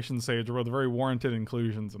Reclamation Sage are both very warranted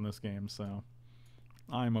inclusions in this game, so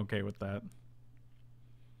I'm okay with that.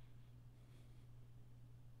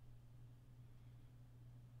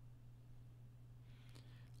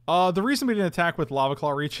 The reason we didn't attack with Lava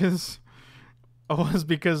Claw Reaches was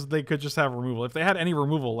because they could just have removal. If they had any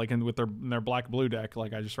removal, like with their black-blue deck,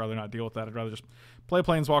 like I'd just rather not deal with that. I'd rather just play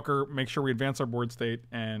Planeswalker, make sure we advance our board state,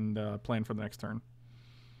 and plan for the next turn.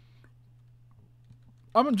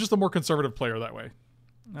 I'm just a more conservative player that way.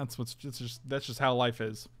 That's just how life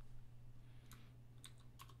is.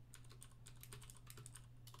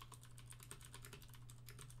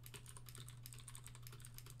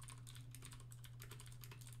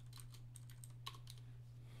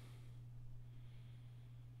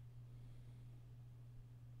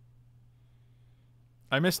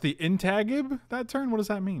 I missed the Intagib that turn? What does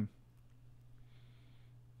that mean?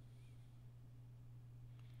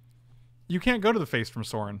 You can't go to the face from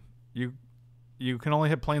Sorin. You can only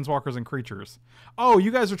hit planeswalkers and creatures. Oh,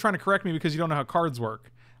 you guys are trying to correct me because you don't know how cards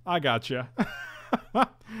work. I gotcha.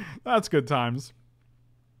 That's good times.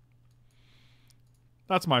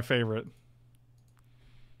 That's my favorite.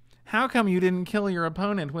 How come you didn't kill your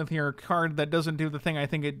opponent with your card that doesn't do the thing I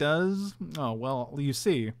think it does? Oh, well, you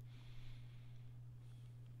see.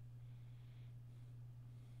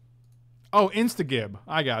 Oh, Instagib.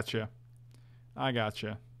 I gotcha. I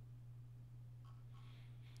gotcha.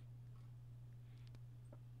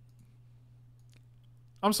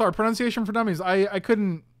 I'm sorry, pronunciation for dummies. I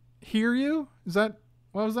couldn't hear you. Is that...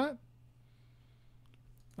 What was that?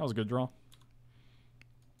 That was a good draw.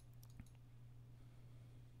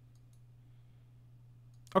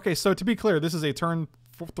 Okay, so to be clear, this is a turn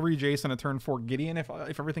 3 Jace and a turn 4 Gideon if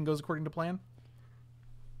everything goes according to plan.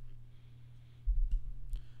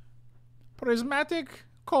 Prismatic,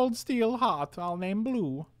 cold steel, hot. I'll name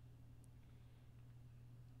blue.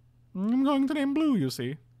 I'm going to name blue, you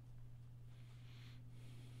see.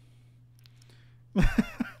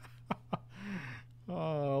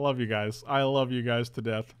 Oh, I love you guys. I love you guys to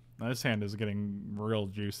death. This hand is getting real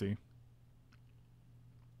juicy.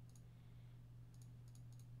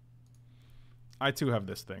 I too have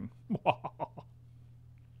this thing.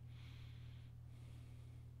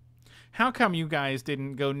 How come you guys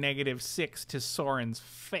didn't go -6 to Sorin's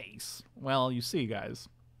face? Well, you see, guys.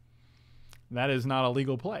 That is not a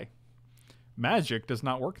legal play. Magic does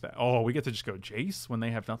not work that. Oh, we get to just go Jace when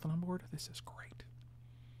they have nothing on board? This is great.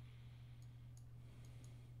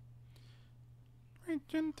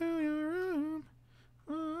 Reach into your room.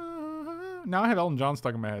 Now I have Elton John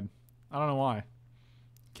stuck in my head. I don't know why.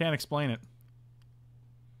 Can't explain it.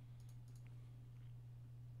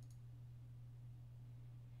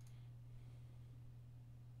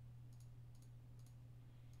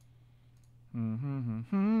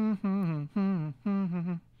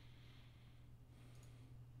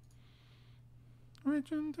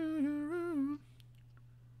 Reach into your room.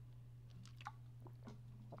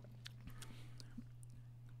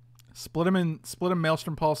 Split him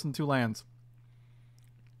Maelstrom Pulse in 2 lands.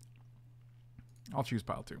 I'll choose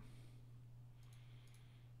pile 2.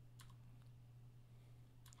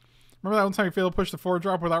 Remember that one time you failed to push the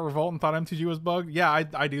 4-drop without Revolt and thought MTG was bugged? Yeah,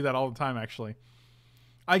 I do that all the time, actually.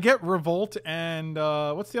 I get Revolt and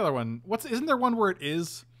what's the other one? Isn't there one where it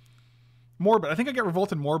is Morbid? I think I get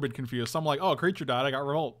Revolt and Morbid confused. So I'm like, oh, creature died. I got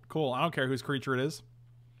Revolt. Cool. I don't care whose creature it is.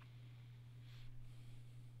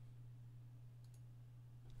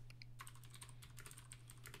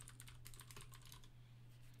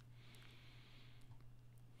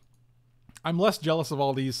 I'm less jealous of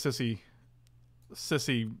all these sissy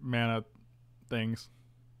mana things.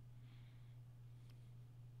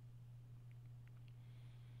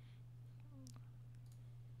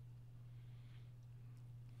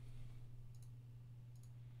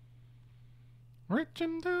 Reach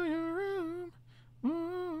into your room.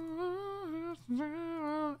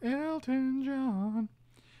 Elton John.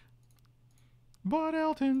 But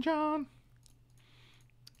Elton John.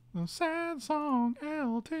 The sad song,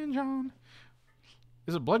 Elton John.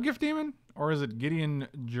 Is it Bloodgift Demon? Or is it Gideon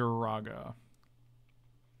Jiraga?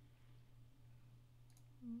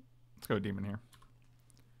 Let's go Demon here.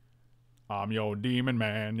 I'm your demon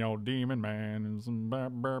man, your demon man. This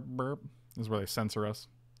is where they censor us.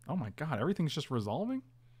 Oh my god, everything's just resolving?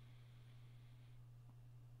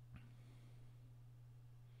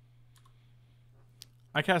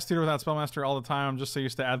 I cast Tutor without Spellmaster all the time. I'm just so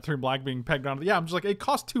used to add 3 black being pegged onto. Yeah, I'm just like, it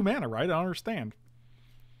costs 2 mana, right? I don't understand.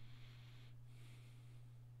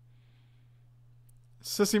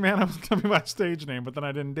 Sissy Mana was gonna be my stage name, but then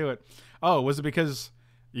I didn't do it. Oh, was it because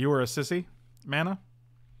you were a sissy mana?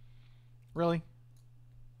 Really?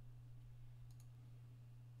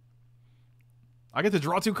 I get to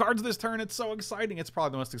draw 2 cards this turn. It's so exciting. It's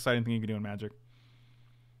probably the most exciting thing you can do in Magic.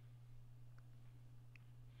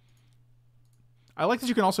 I like that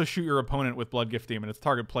you can also shoot your opponent with Blood Gift Demon. It's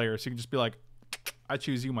target player, so you can just be like, I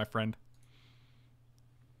choose you, my friend.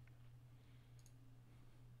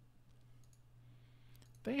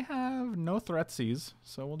 They have no Threatsies,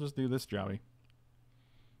 so we'll just do this jobby.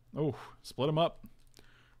 Oh, split them up.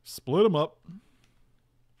 Split them up.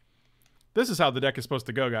 This is how the deck is supposed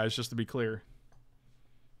to go, guys, just to be clear.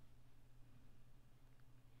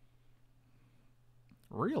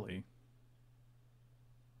 Really?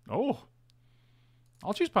 Oh.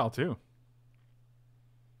 I'll choose pile 2.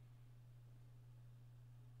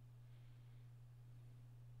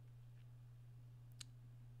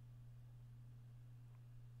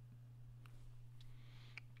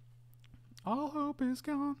 All hope is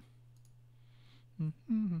gone.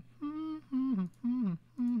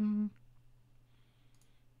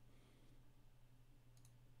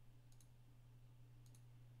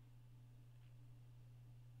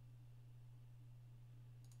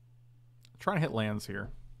 Trying to hit lands here.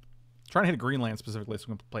 Trying to hit a green land specifically so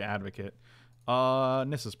we can play Advocate.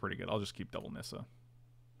 Nissa's pretty good. I'll just keep double Nissa.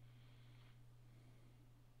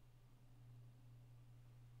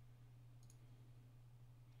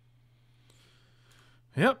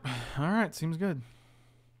 Yep. Alright, seems good.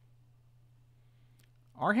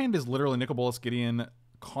 Our hand is literally Nicol Gideon,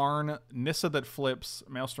 Karn, Nissa that flips,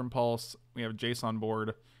 Maelstrom Pulse, we have Jace on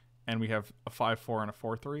board, and we have a 5-4 and a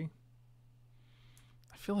 4-3.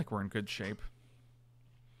 I feel like we're in good shape.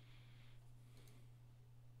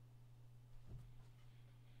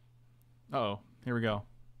 Uh-oh, here we go.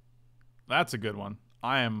 That's a good one.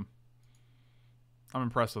 I'm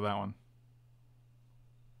impressed with that one.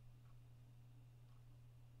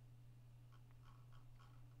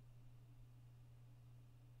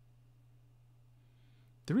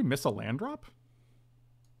 Did we miss a land drop?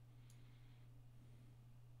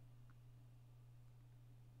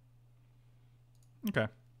 Okay.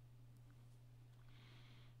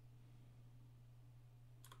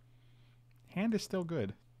 Hand is still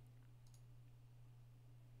good.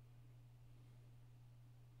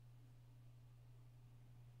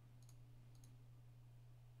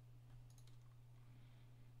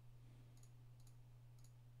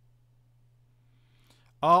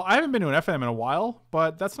 I haven't been to an FNM in a while,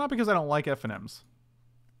 but that's not because I don't like FNMs.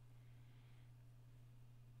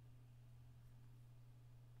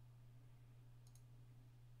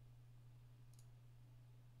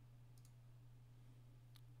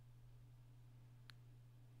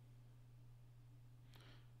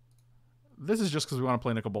 This is just because we want to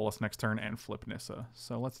play Nicol Bolas next turn and flip Nissa,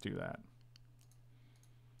 so let's do that.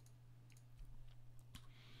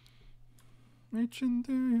 Reaching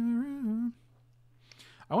through your room.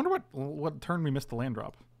 I wonder what turn we missed the land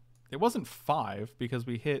drop. It wasn't 5 because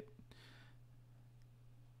we hit...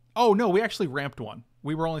 Oh, no, we actually ramped one.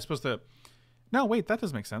 We were only supposed to... No, wait, that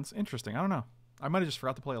does make sense. Interesting. I don't know. I might have just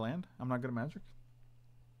forgot to play a land. I'm not good at Magic.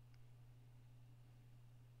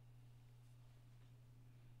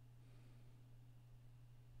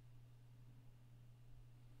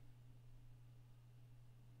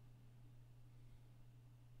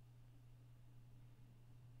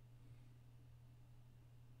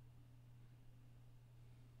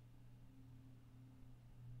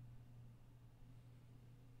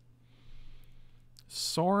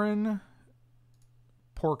 Soren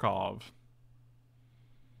Porkov.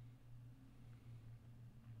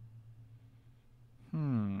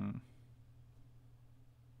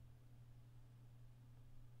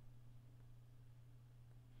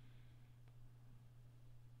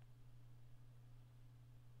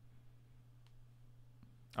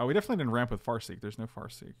 Oh, we definitely didn't ramp with Farseek. There's no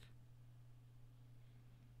Farseek.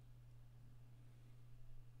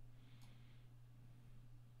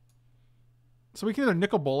 So we can either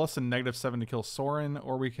Nicol Bolas and -7 to kill Soren,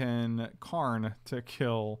 or we can Karn to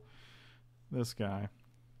kill this guy.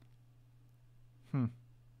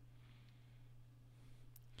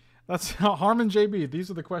 That's Harmon JB. These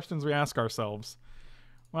are the questions we ask ourselves.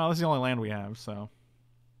 Well, this is the only land we have, so...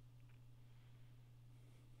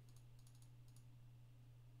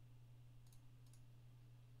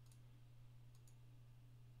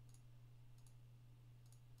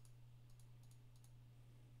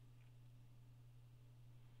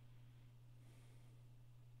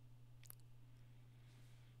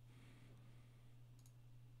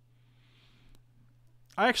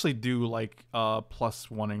 I actually do like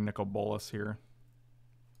 +1ing Nicol Bolas here.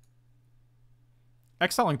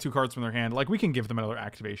 Exiling 2 cards from their hand. Like, we can give them another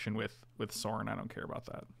activation with Sorin. I don't care about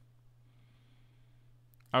that.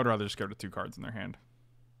 I would rather just go to 2 cards in their hand.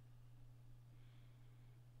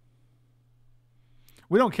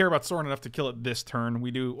 We don't care about Sorin enough to kill it this turn.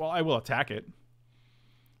 We do... Well, I will attack it.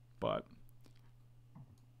 But...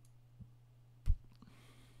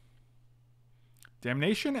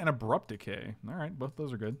 Damnation and Abrupt Decay. Alright, both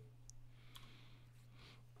those are good.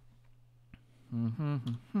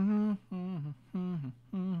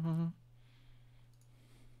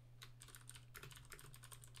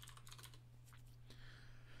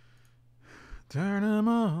 Turn 'em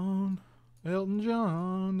on, Elton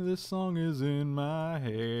John. This song is in my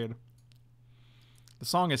head. The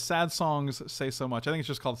song is Sad Songs Say So Much. I think it's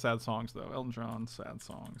just called Sad Songs, though. Elton John, Sad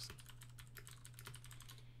Songs.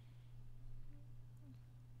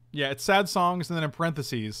 Yeah, it's Sad Songs, and then in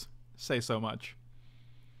parentheses, Say So Much.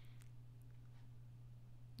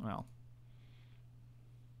 Well.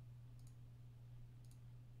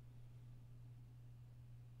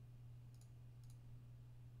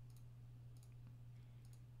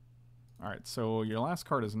 Alright, so your last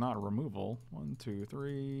card is not removal. 1, 2,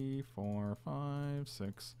 3, 4, 5,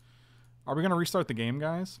 6. Are we going to restart the game,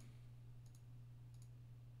 guys?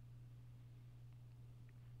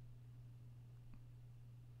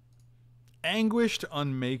 Anguished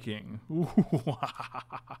Unmaking. Ooh.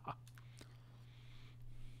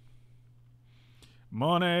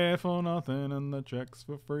 Money for nothing and the checks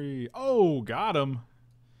for free. Oh, got him.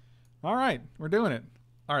 All right, we're doing it.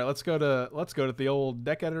 All right, let's go to the old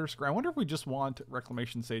deck editor screen. I wonder if we just want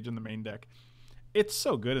Reclamation Sage in the main deck. It's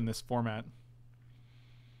so good in this format.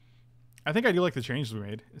 I think I do like the changes we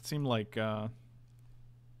made. It seemed like I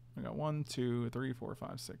got 1, 2, 3, 4,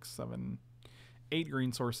 5, 6, 7, 8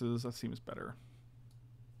 green sources. That seems better.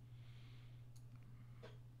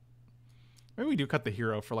 Maybe we do cut the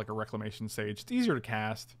hero for like a Reclamation Sage. It's easier to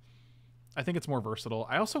cast. I think it's more versatile.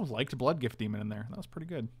 I also liked Bloodgift Demon in there. That was pretty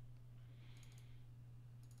good.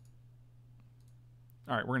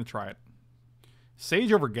 All right, we're going to try it.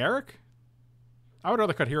 Sage over Garruk? I would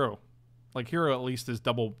rather cut Hero. Like, Hero at least is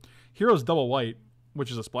double... Hero's double white,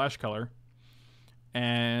 which is a splash color.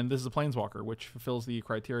 And this is a Planeswalker, which fulfills the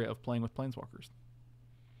criteria of playing with Planeswalkers.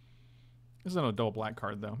 This isn't a double black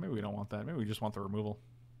card, though. Maybe we don't want that. Maybe we just want the removal.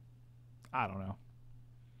 I don't know.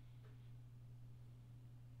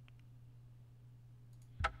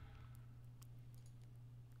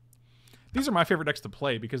 These are my favorite decks to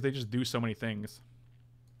play because they just do so many things.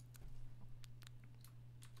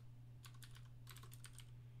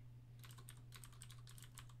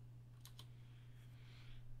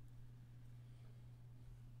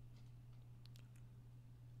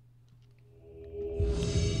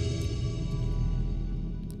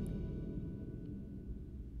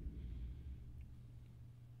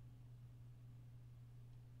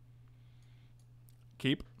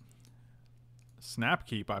 Keep. Snap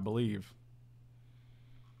keep, I believe.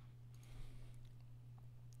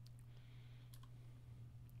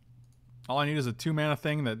 All I need is a 2-mana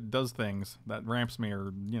thing that does things. That ramps me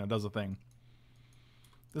or, you know, does a thing.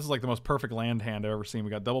 This is like the most perfect land hand I've ever seen. We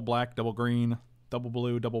got double black, double green, double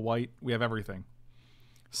blue, double white. We have everything.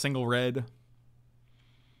 Single red.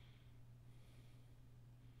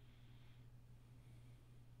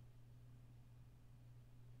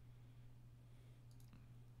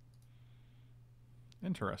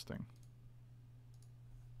 Interesting.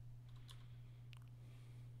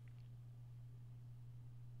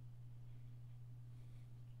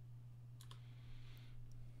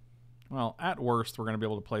 Well, at worst, we're going to be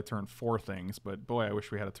able to play turn 4 things, but boy, I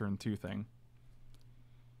wish we had a turn 2 thing.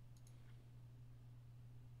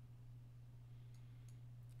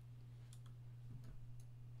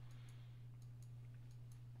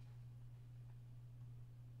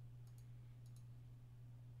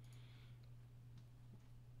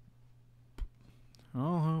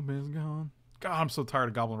 All hope is gone. God, I'm so tired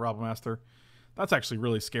of Goblin Rabblemaster. That's actually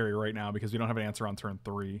really scary right now because we don't have an answer on turn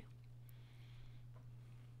 3.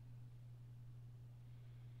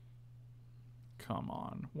 Come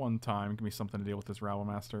on. One time. Give me something to deal with this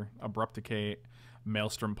Rabblemaster. Abrupt Decay.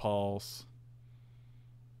 Maelstrom Pulse.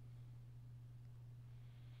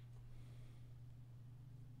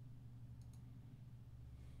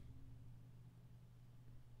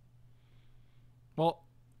 Well,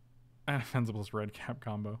 Defensible's red cap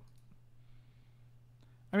combo.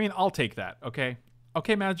 I mean, I'll take that, okay?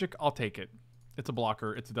 Okay, Magic, I'll take it. It's a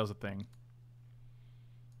blocker. It does a thing.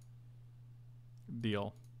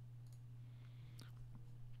 Deal.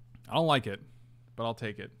 I don't like it, but I'll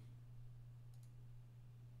take it.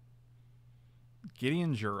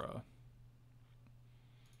 Gideon Jura.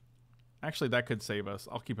 Actually, that could save us.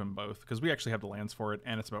 I'll keep them both because we actually have the lands for it,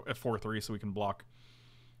 and it's about at 4/3, so we can block.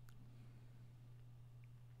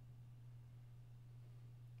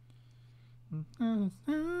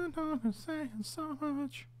 Saying so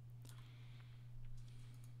much.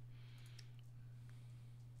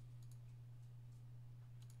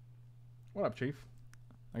 What up, Chief?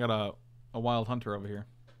 I got a wild hunter over here.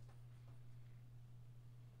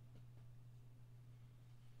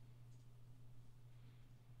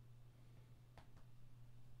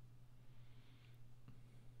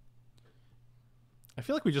 I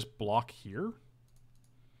feel like we just block here.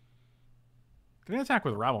 Can attack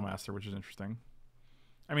with Rabble Master, which is interesting.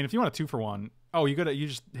 I mean, if you want a 2-for-1, oh, you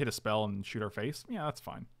just hit a spell and shoot our face. Yeah, that's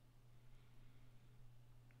fine.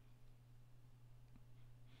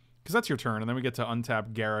 Because that's your turn, and then we get to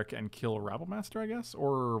untap Garrick and kill Rabble Master, I guess,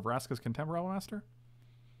 or Vraska's Contempt Rabble Master.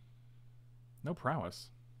 No prowess.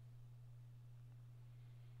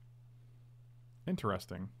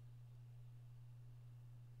 Interesting.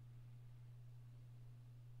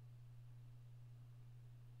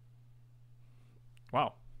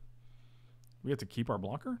 Wow. We have to keep our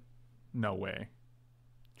blocker? No way.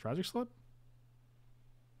 Tragic Slip?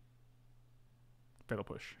 Fatal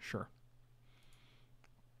Push, sure.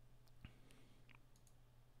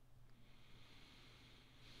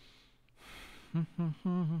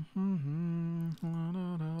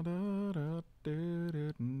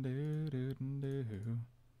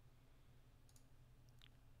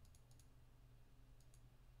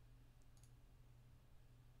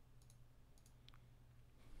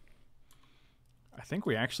 I think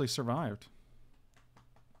we actually survived.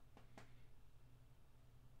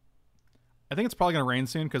 I think it's probably going to rain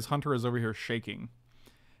soon because Hunter is over here shaking.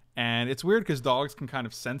 And it's weird because dogs can kind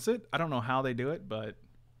of sense it. I don't know how they do it, but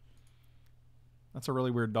that's a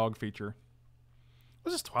really weird dog feature.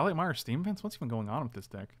 What's this Twilight Mire Steam Vents? What's even going on with this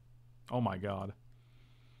deck? Oh my god.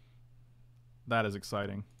 That is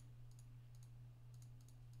exciting.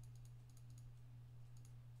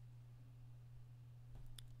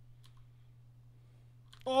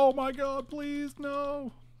 Oh my god, please,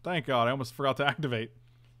 no. Thank god, I almost forgot to activate.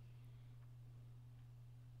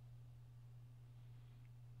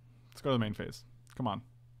 Let's go to the main phase. Come on.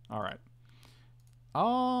 Alright.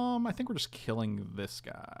 I think we're just killing this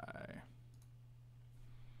guy.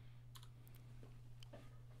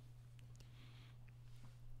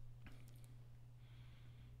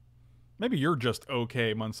 Maybe you're just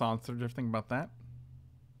okay, Monsanto. Just think about that.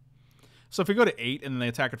 So if we go to 8 and then they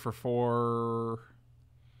attack it for 4...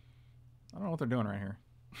 I don't know what they're doing right here.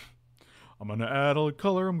 I'm going to add a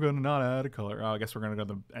color. I'm going to not add a color. Oh, I guess we're going to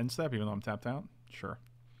go to the end step even though I'm tapped out. Sure.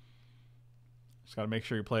 Just got to make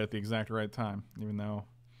sure you play at the exact right time. Even though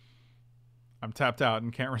I'm tapped out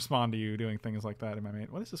and can't respond to you doing things like that in my main.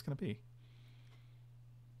 What is this going to be?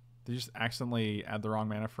 Did you just accidentally add the wrong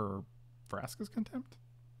mana for Vraska's Contempt?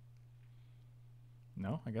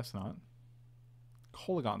 No, I guess not.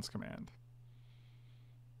 Kolaghan's Command.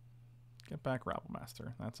 Get back Rabble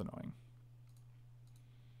Master. That's annoying.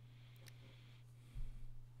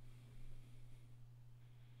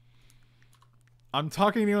 I'm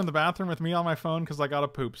talking to you in the bathroom with me on my phone because I gotta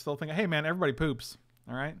poop. Still thinking, hey man, everybody poops.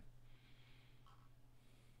 All right?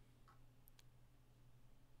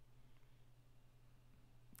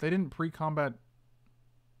 They didn't pre-combat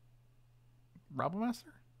Rabble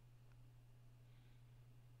Master?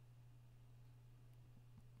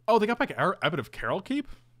 Oh, they got back Abbot of Carol Keep?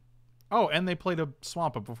 Oh, and they played a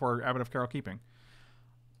Swamp Up before Abbot of Carol Keeping.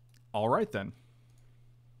 All right, then.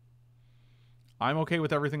 I'm okay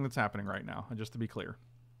with everything that's happening right now, just to be clear.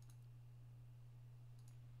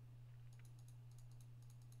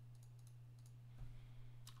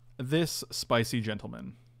 This spicy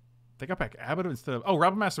gentleman. They got back Abbot instead of... Oh,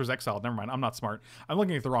 Rabble Master was exiled. Never mind. I'm not smart. I'm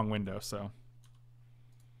looking at the wrong window, so...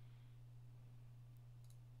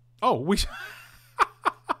 Oh, we...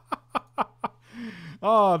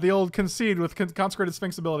 Oh, the old concede with Consecrated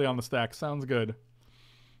Sphinx ability on the stack. Sounds good.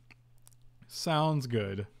 Sounds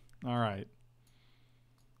good. All right.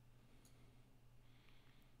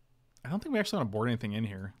 I don't think we actually want to board anything in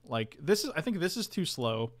here. Like, this is... I think this is too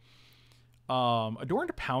slow.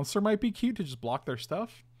 Adorned Pouncer might be cute to just block their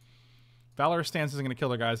stuff. Valorous Stance isn't going to kill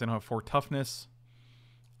their guys. They don't have 4 toughness.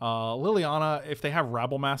 Liliana, if they have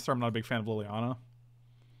Rabble Master, I'm not a big fan of Liliana.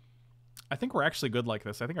 I think we're actually good like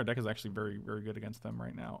this. I think our deck is actually very, very good against them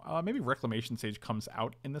right now. Maybe Reclamation Sage comes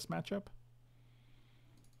out in this matchup.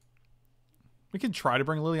 We could try to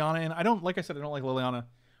bring Liliana in. I don't, like I said, I don't like Liliana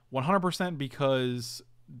 100% because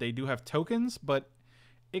they do have tokens, but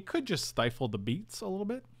it could just stifle the beats a little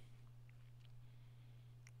bit.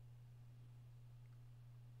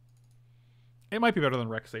 It might be better than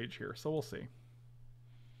Rex Sage here, so we'll see.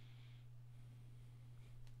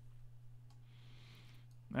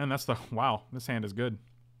 And that's the... Wow, this hand is good.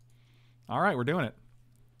 All right, we're doing it.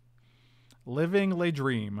 Living Le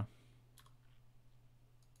Dream.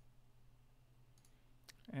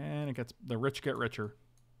 And it gets... The rich get richer.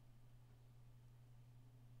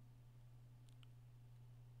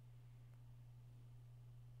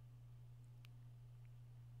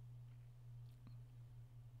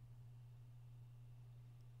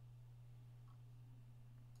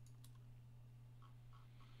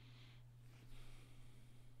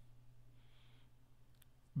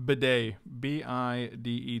 Bidet.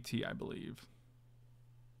 B-I-D-E-T, I believe.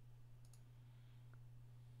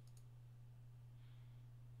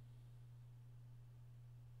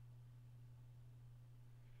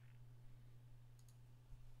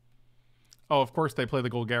 Oh, of course they play the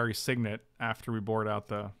Golgari Signet after we board out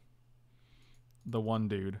the one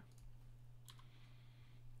dude.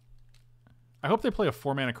 I hope they play a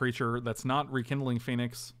 4-mana creature that's not Rekindling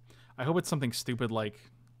Phoenix. I hope it's something stupid like...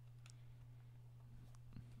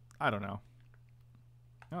 I don't know.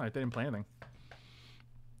 No, they didn't play anything.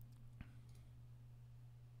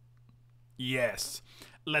 Yes.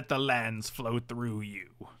 Let the lands flow through you.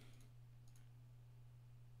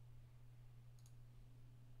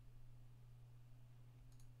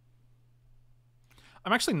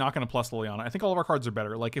 I'm actually not going to plus Liliana. I think all of our cards are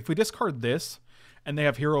better. Like, if we discard this, and they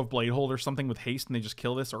have Hero of Bladehold or something with haste, and they just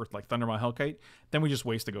kill this, or like Thundermaw Hellkite, then we just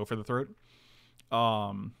waste to go for the throat.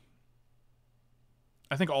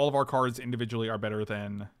 I think all of our cards individually are better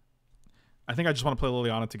than... I think I just want to play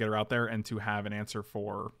Liliana to get her out there and to have an answer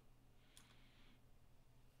for...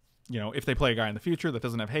 You know, if they play a guy in the future that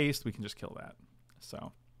doesn't have haste, we can just kill that.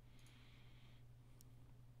 So...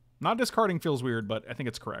 Not discarding feels weird, but I think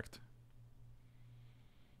it's correct.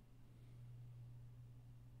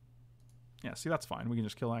 Yeah, see, that's fine. We can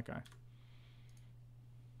just kill that guy.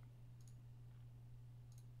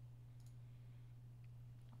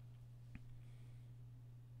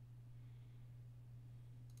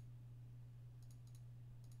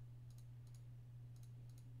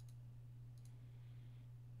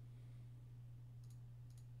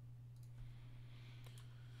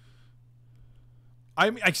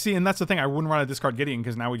 I see, and that's the thing. I wouldn't want to discard Gideon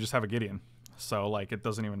because now we just have a Gideon. So, like, it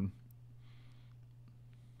doesn't even...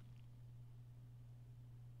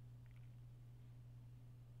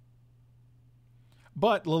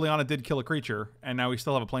 But Liliana did kill a creature, and now we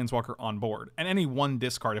still have a Planeswalker on board. And any one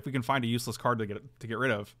discard, if we can find a useless card to get rid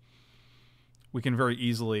of, we can very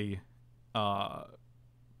easily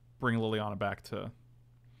bring Liliana back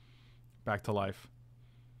to life.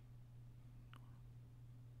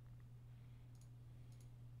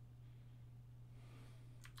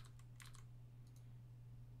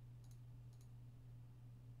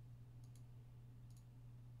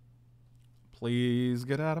 Please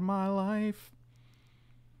get out of my life.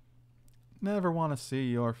 Never want to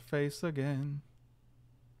see your face again.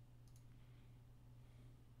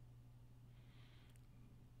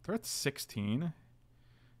 They're at 16.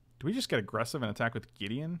 Do we just get aggressive and attack with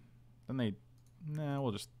Gideon? Then they... Nah,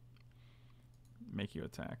 we'll just make you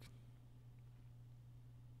attack.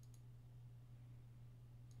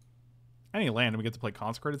 Any land, we get to play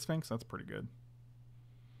Consecrated Sphinx? That's pretty good.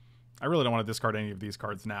 I really don't want to discard any of these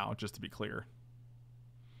cards now, just to be clear.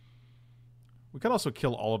 We could also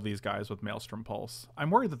kill all of these guys with Maelstrom Pulse. I'm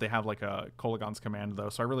worried that they have like a Kolaghan's Command, though,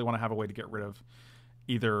 so I really want to have a way to get rid of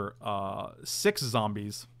either 6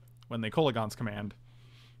 zombies when they Kolaghan's Command,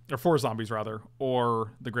 or 4 zombies, rather,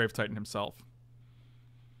 or the Grave Titan himself.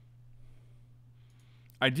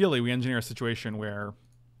 Ideally, we engineer a situation where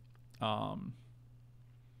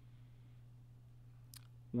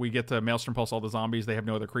we get to Maelstrom Pulse all the zombies, they have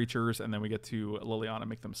no other creatures, and then we get to Liliana,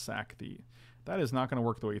 make them sack the... That is not going to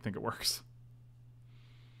work the way you think it works.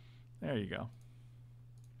 There you go.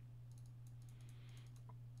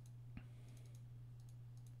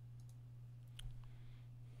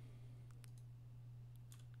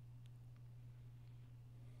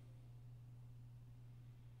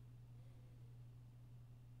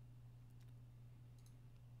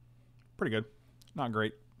 Pretty good. Not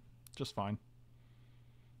great. Just fine.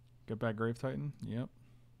 Get back Grave Titan. Yep.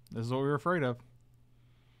 This is what we were afraid of.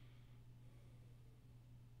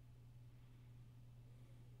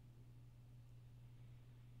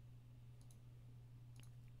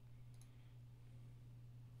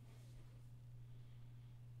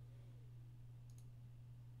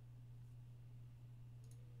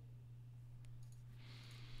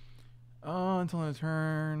 Until end of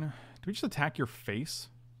turn. Do we just attack your face?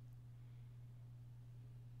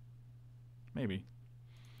 Maybe.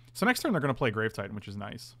 So next turn they're going to play Grave Titan, which is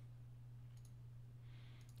nice.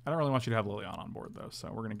 I don't really want you to have Liliana on board, though, so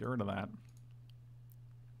we're going to get rid of that.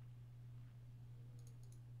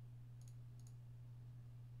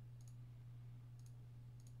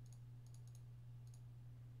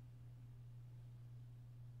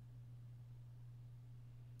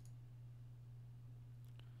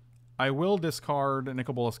 I will discard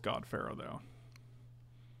Nicobolus Godpharaoh, though.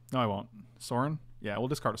 No, I won't. Sorin? Yeah, we'll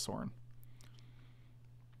discard a Sorin.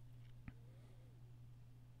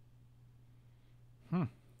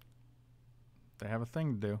 They have a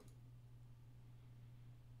thing to do.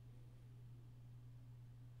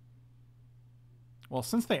 Well,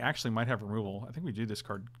 since they actually might have removal, I think we do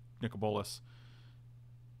discard Nicobolus.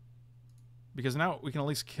 Because now we can at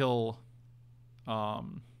least kill... yeah,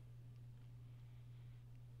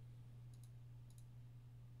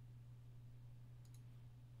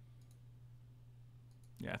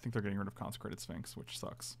 I think they're getting rid of Consecrated Sphinx, which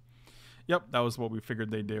sucks. Yep, that was what we figured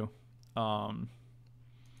they'd do.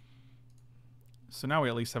 So now we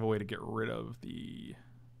at least have a way to get rid of the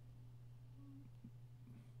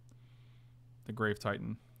Grave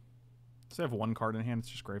Titan. Does it have one card in hand? It's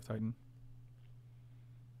just Grave Titan.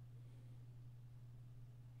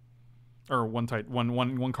 Or one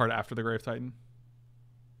card after the Grave Titan.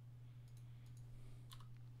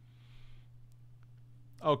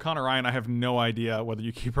 Oh, Connor Ryan, I have no idea whether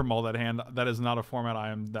you keep or mull that hand. That is not a format I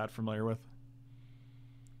am that familiar with.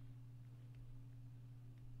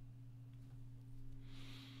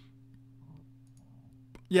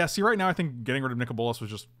 Yeah, see, right now I think getting rid of Nicobolus was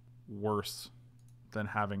just worse than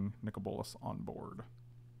having Nicobolus on board.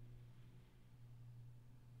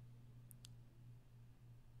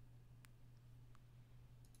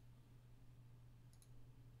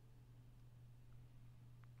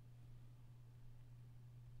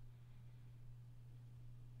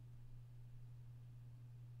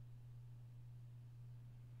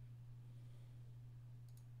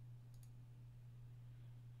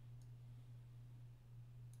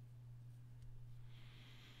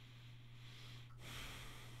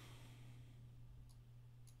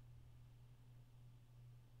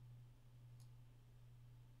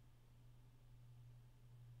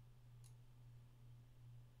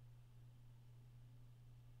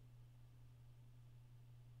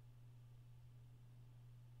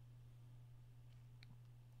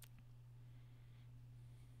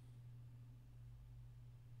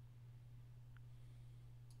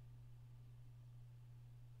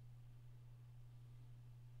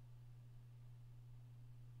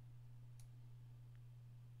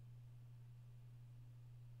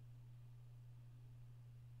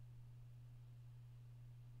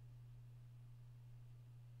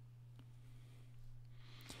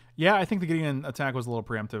 Yeah, I think the Gideon attack was a little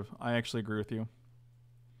preemptive. I actually agree with you.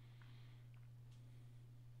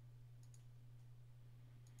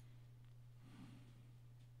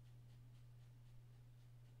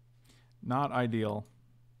 Not ideal.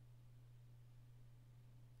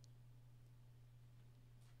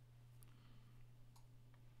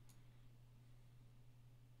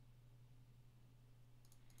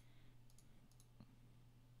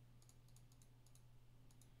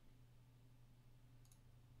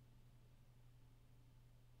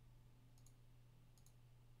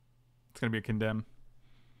 It's going to be a condemn.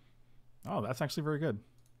 Oh, that's actually very good.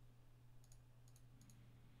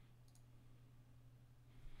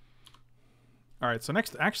 All right, so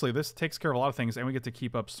next, actually, this takes care of a lot of things, and we get to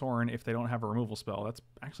keep up Sorin if they don't have a removal spell. That's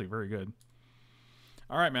actually very good.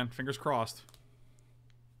 All right, man. Fingers crossed.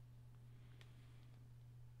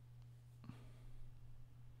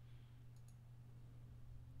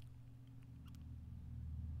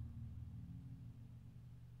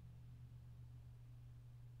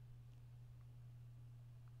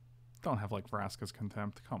 Don't have, like, Vraska's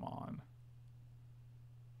Contempt. Come on.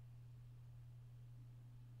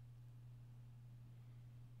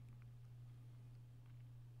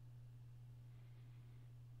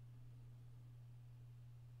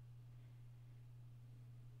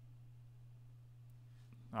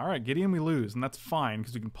 All right, Gideon we lose, and that's fine,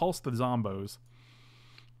 because we can pulse the Zombos.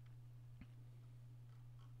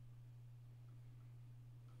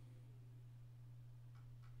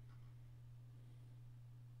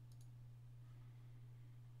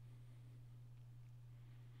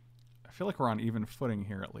 I feel like we're on even footing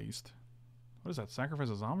here, at least. What is that? Sacrifice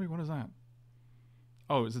a zombie? What is that?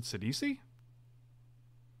 Oh, is it Sidisi?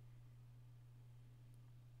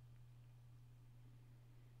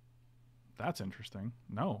 That's interesting.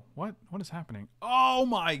 No. What? What is happening? Oh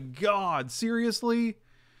my god! Seriously?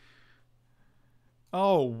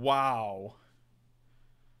 Oh, wow.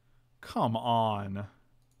 Come on.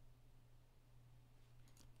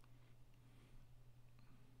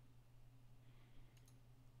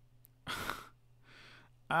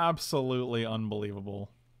 Absolutely unbelievable.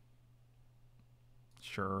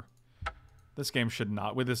 Sure. This game should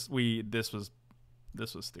not. With this, this was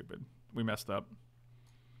stupid. We messed up.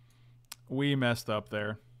 We messed up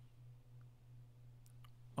there.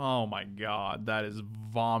 Oh my god, that is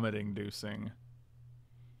vomit-inducing.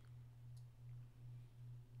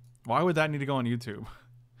 Why would that need to go on YouTube?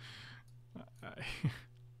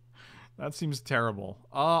 That seems terrible.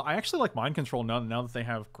 I actually like Mind Control now that they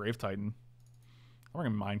have Grave Titan. I'm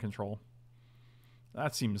bringing Mind Control.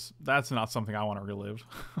 That's not something I want to relive.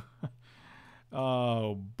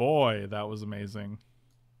 Oh boy, that was amazing.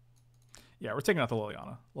 Yeah, we're taking out the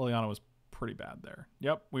Liliana. Liliana was pretty bad there.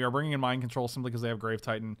 Yep, we are bringing in Mind Control simply because they have Grave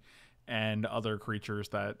Titan and other creatures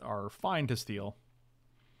that are fine to steal.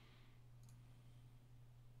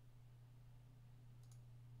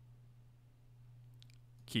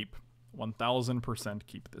 Keep. 1000%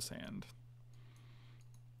 keep this hand.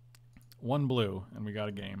 1 blue, and we got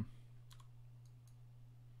a game.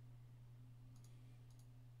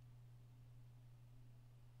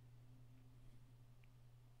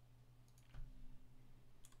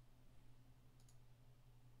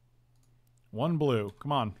 One blue.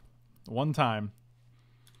 Come on. One time.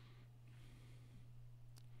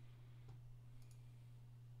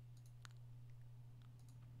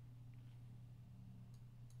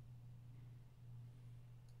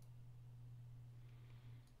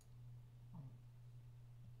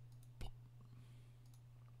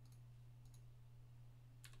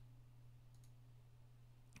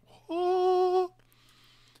 Oh,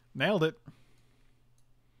 nailed it.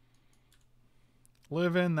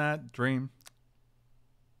 Living that dream.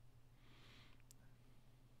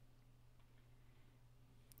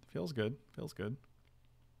 Feels good. Feels good.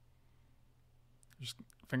 Just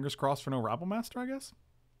fingers crossed for no Rabble Master, I guess.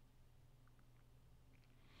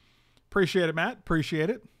 Appreciate it, Matt. Appreciate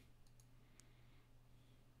it.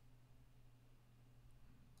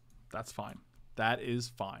 That's fine. That is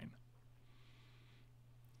fine.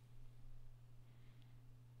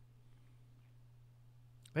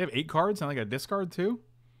 They have 8 cards and I got a discard too?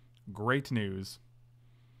 Great news.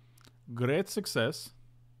 Great success.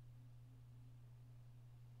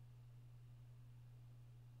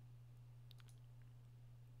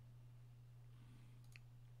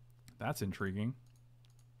 That's intriguing.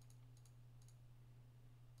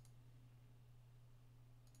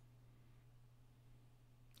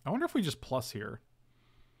 I wonder if we just plus here.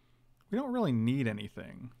 We don't really need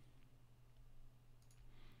anything.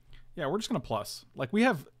 Yeah, we're just going to plus. Like, we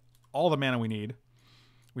have all the mana we need.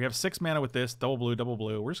 We have 6 mana with this. Double blue, double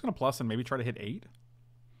blue. We're just going to plus and maybe try to hit 8.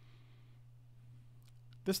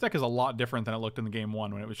 This deck is a lot different than it looked in the game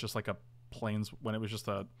 1 when it was just like a plains, when it was just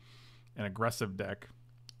an aggressive deck.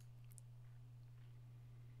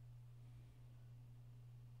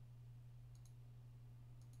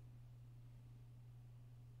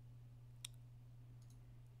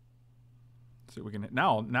 Let's see if we can hit.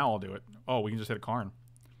 Now I'll do it. Oh, we can just hit a Karn.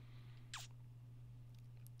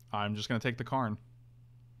 I'm just going to take the Karn.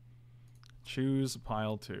 Choose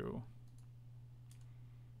pile 2.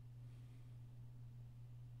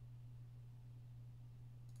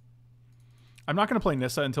 I'm not going to play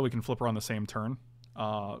Nissa until we can flip her on the same turn.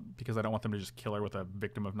 Because I don't want them to just kill her with a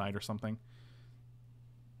Victim of Night or something.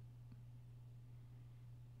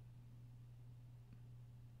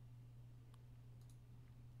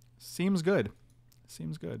 Seems good.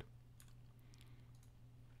 Seems good.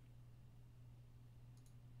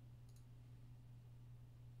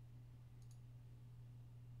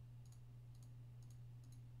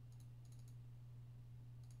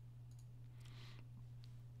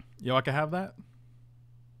 Yo, I can have that?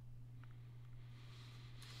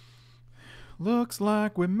 Looks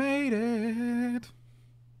like we made it.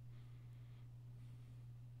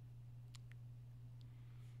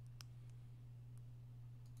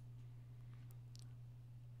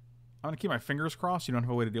 I'm going to keep my fingers crossed. You don't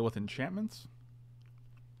have a way to deal with enchantments.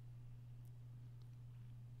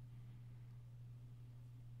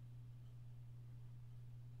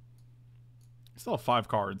 Still have 5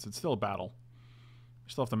 cards. It's still a battle.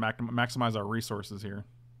 We still have to maximize our resources here.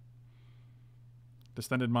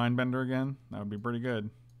 Distended Mindbender again? That would be pretty good.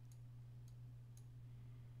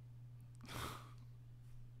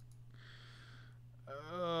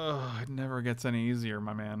 It never gets any easier,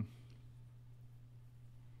 my man.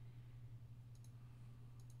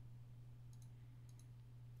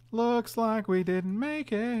 Looks like we didn't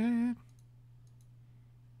make it.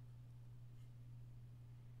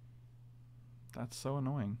 That's so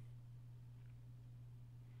annoying.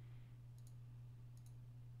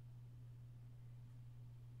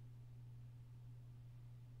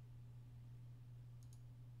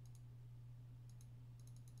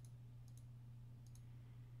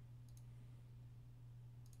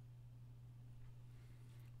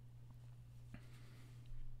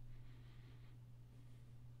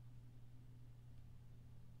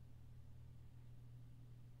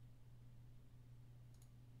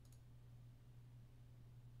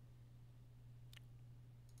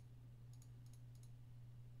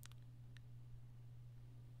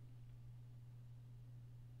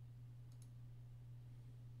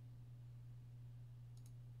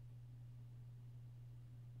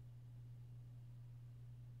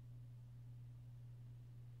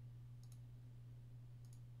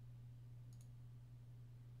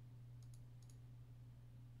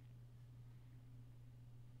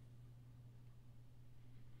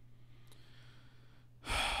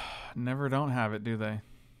 Never don't have it, do they?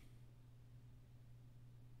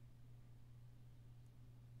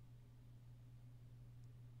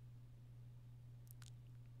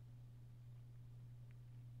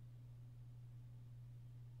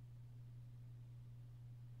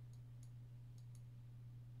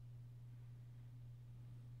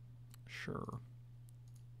 Sure.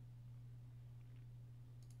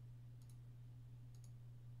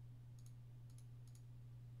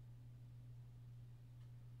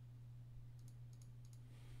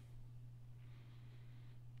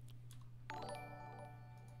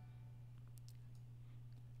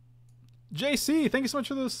 JC, thank you so much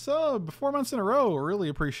for the sub. 4 months in a row. Really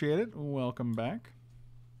appreciate it. Welcome back.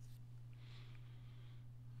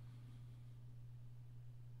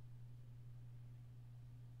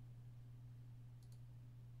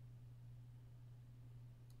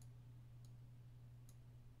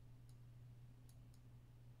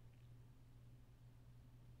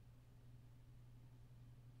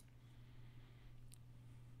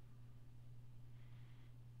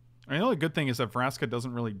 I mean, the only good thing is that Vraska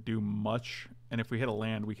doesn't really do much, and if we hit a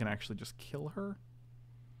land, we can actually just kill her.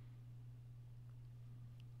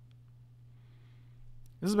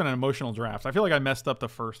 This has been an emotional draft. I feel like I messed up the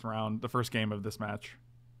first round, the first game of this match.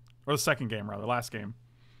 Or the second game, rather, last game.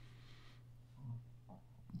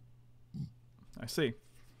 I see.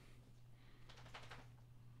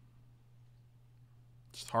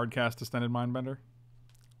 Just hard cast Distended Mindbender.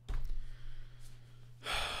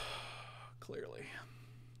 Clearly.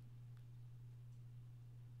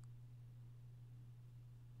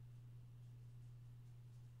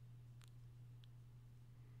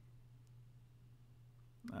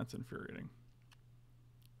 That's infuriating.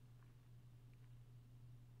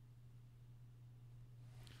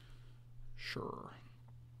 Sure.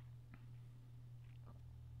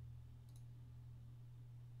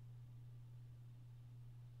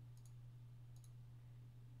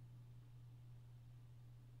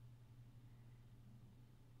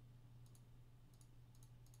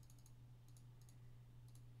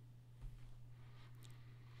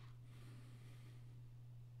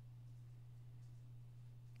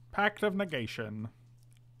 Pact of Negation.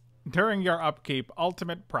 During your upkeep,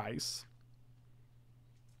 ultimate price.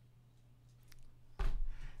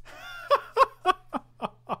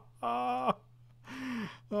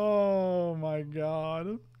 Oh my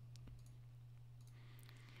god.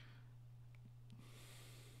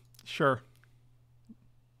 Sure.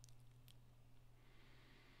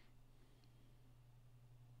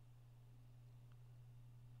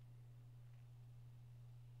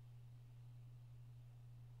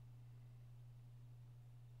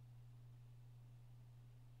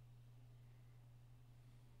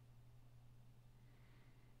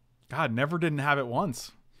 God, never didn't have it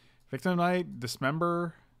once. Victim Knight,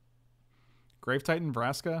 Dismember, Grave Titan,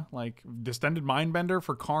 Vraska, like Distended Mindbender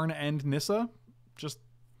for Karn and Nissa. Just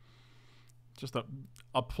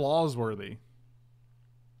applause worthy.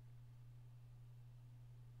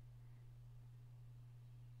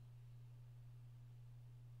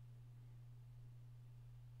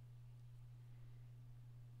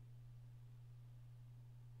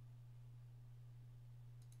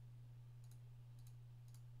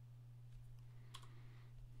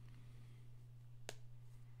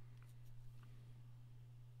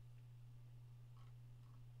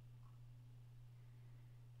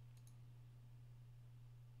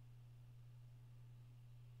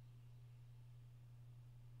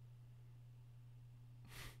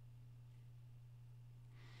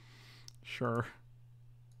 Sure.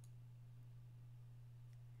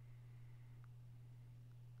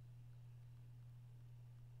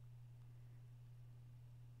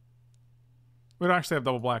 We don't actually have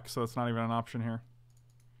double black, so that's not even an option here.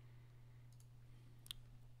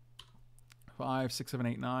 5, 6, 7,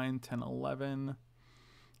 8, 9, 10, 11.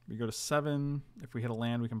 We go to 7. If we hit a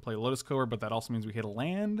land, we can play Lotus Clover, but that also means we hit a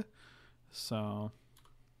land. So,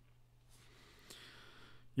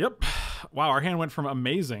 yep. Wow, our hand went from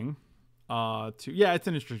amazing to, yeah, it's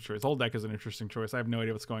an interesting choice. The whole deck is an interesting choice. I have no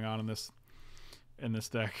idea what's going on in this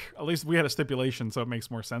deck. At least we had a stipulation, so it makes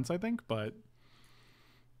more sense, I think, but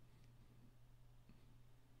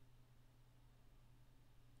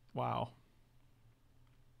wow.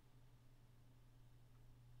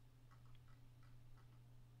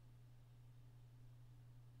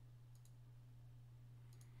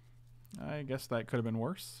 I guess that could have been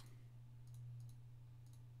worse.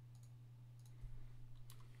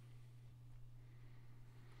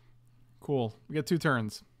 Cool. We get 2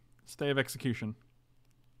 turns. Stay of execution.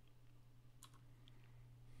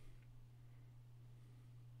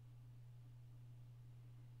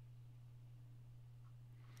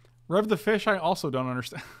 Rev the Fish, I also don't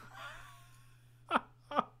understand.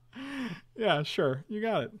 Yeah, sure. You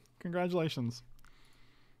got it. Congratulations.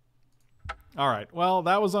 All right. Well,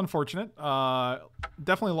 that was unfortunate.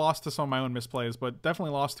 Definitely lost to some of my own misplays, but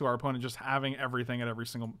definitely lost to our opponent just having everything at every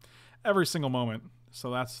single moment. So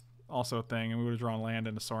that's also a thing. And we would have drawn land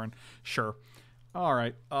into Sorin. Sure. All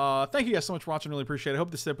right. Thank you guys so much for watching. Really appreciate it. I hope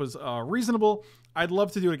this tip was reasonable. I'd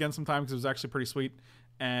love to do it again sometime because it was actually pretty sweet.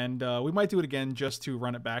 And we might do it again just to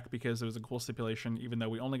run it back because it was a cool stipulation, even though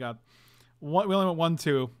we only got one. We only went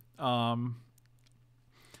 1-2.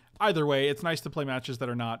 Either way, it's nice to play matches that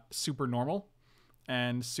are not super normal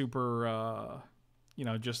and super,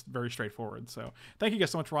 just very straightforward. So thank you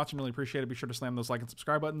guys so much for watching. Really appreciate it. Be sure to slam those like and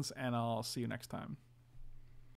subscribe buttons, and I'll see you next time.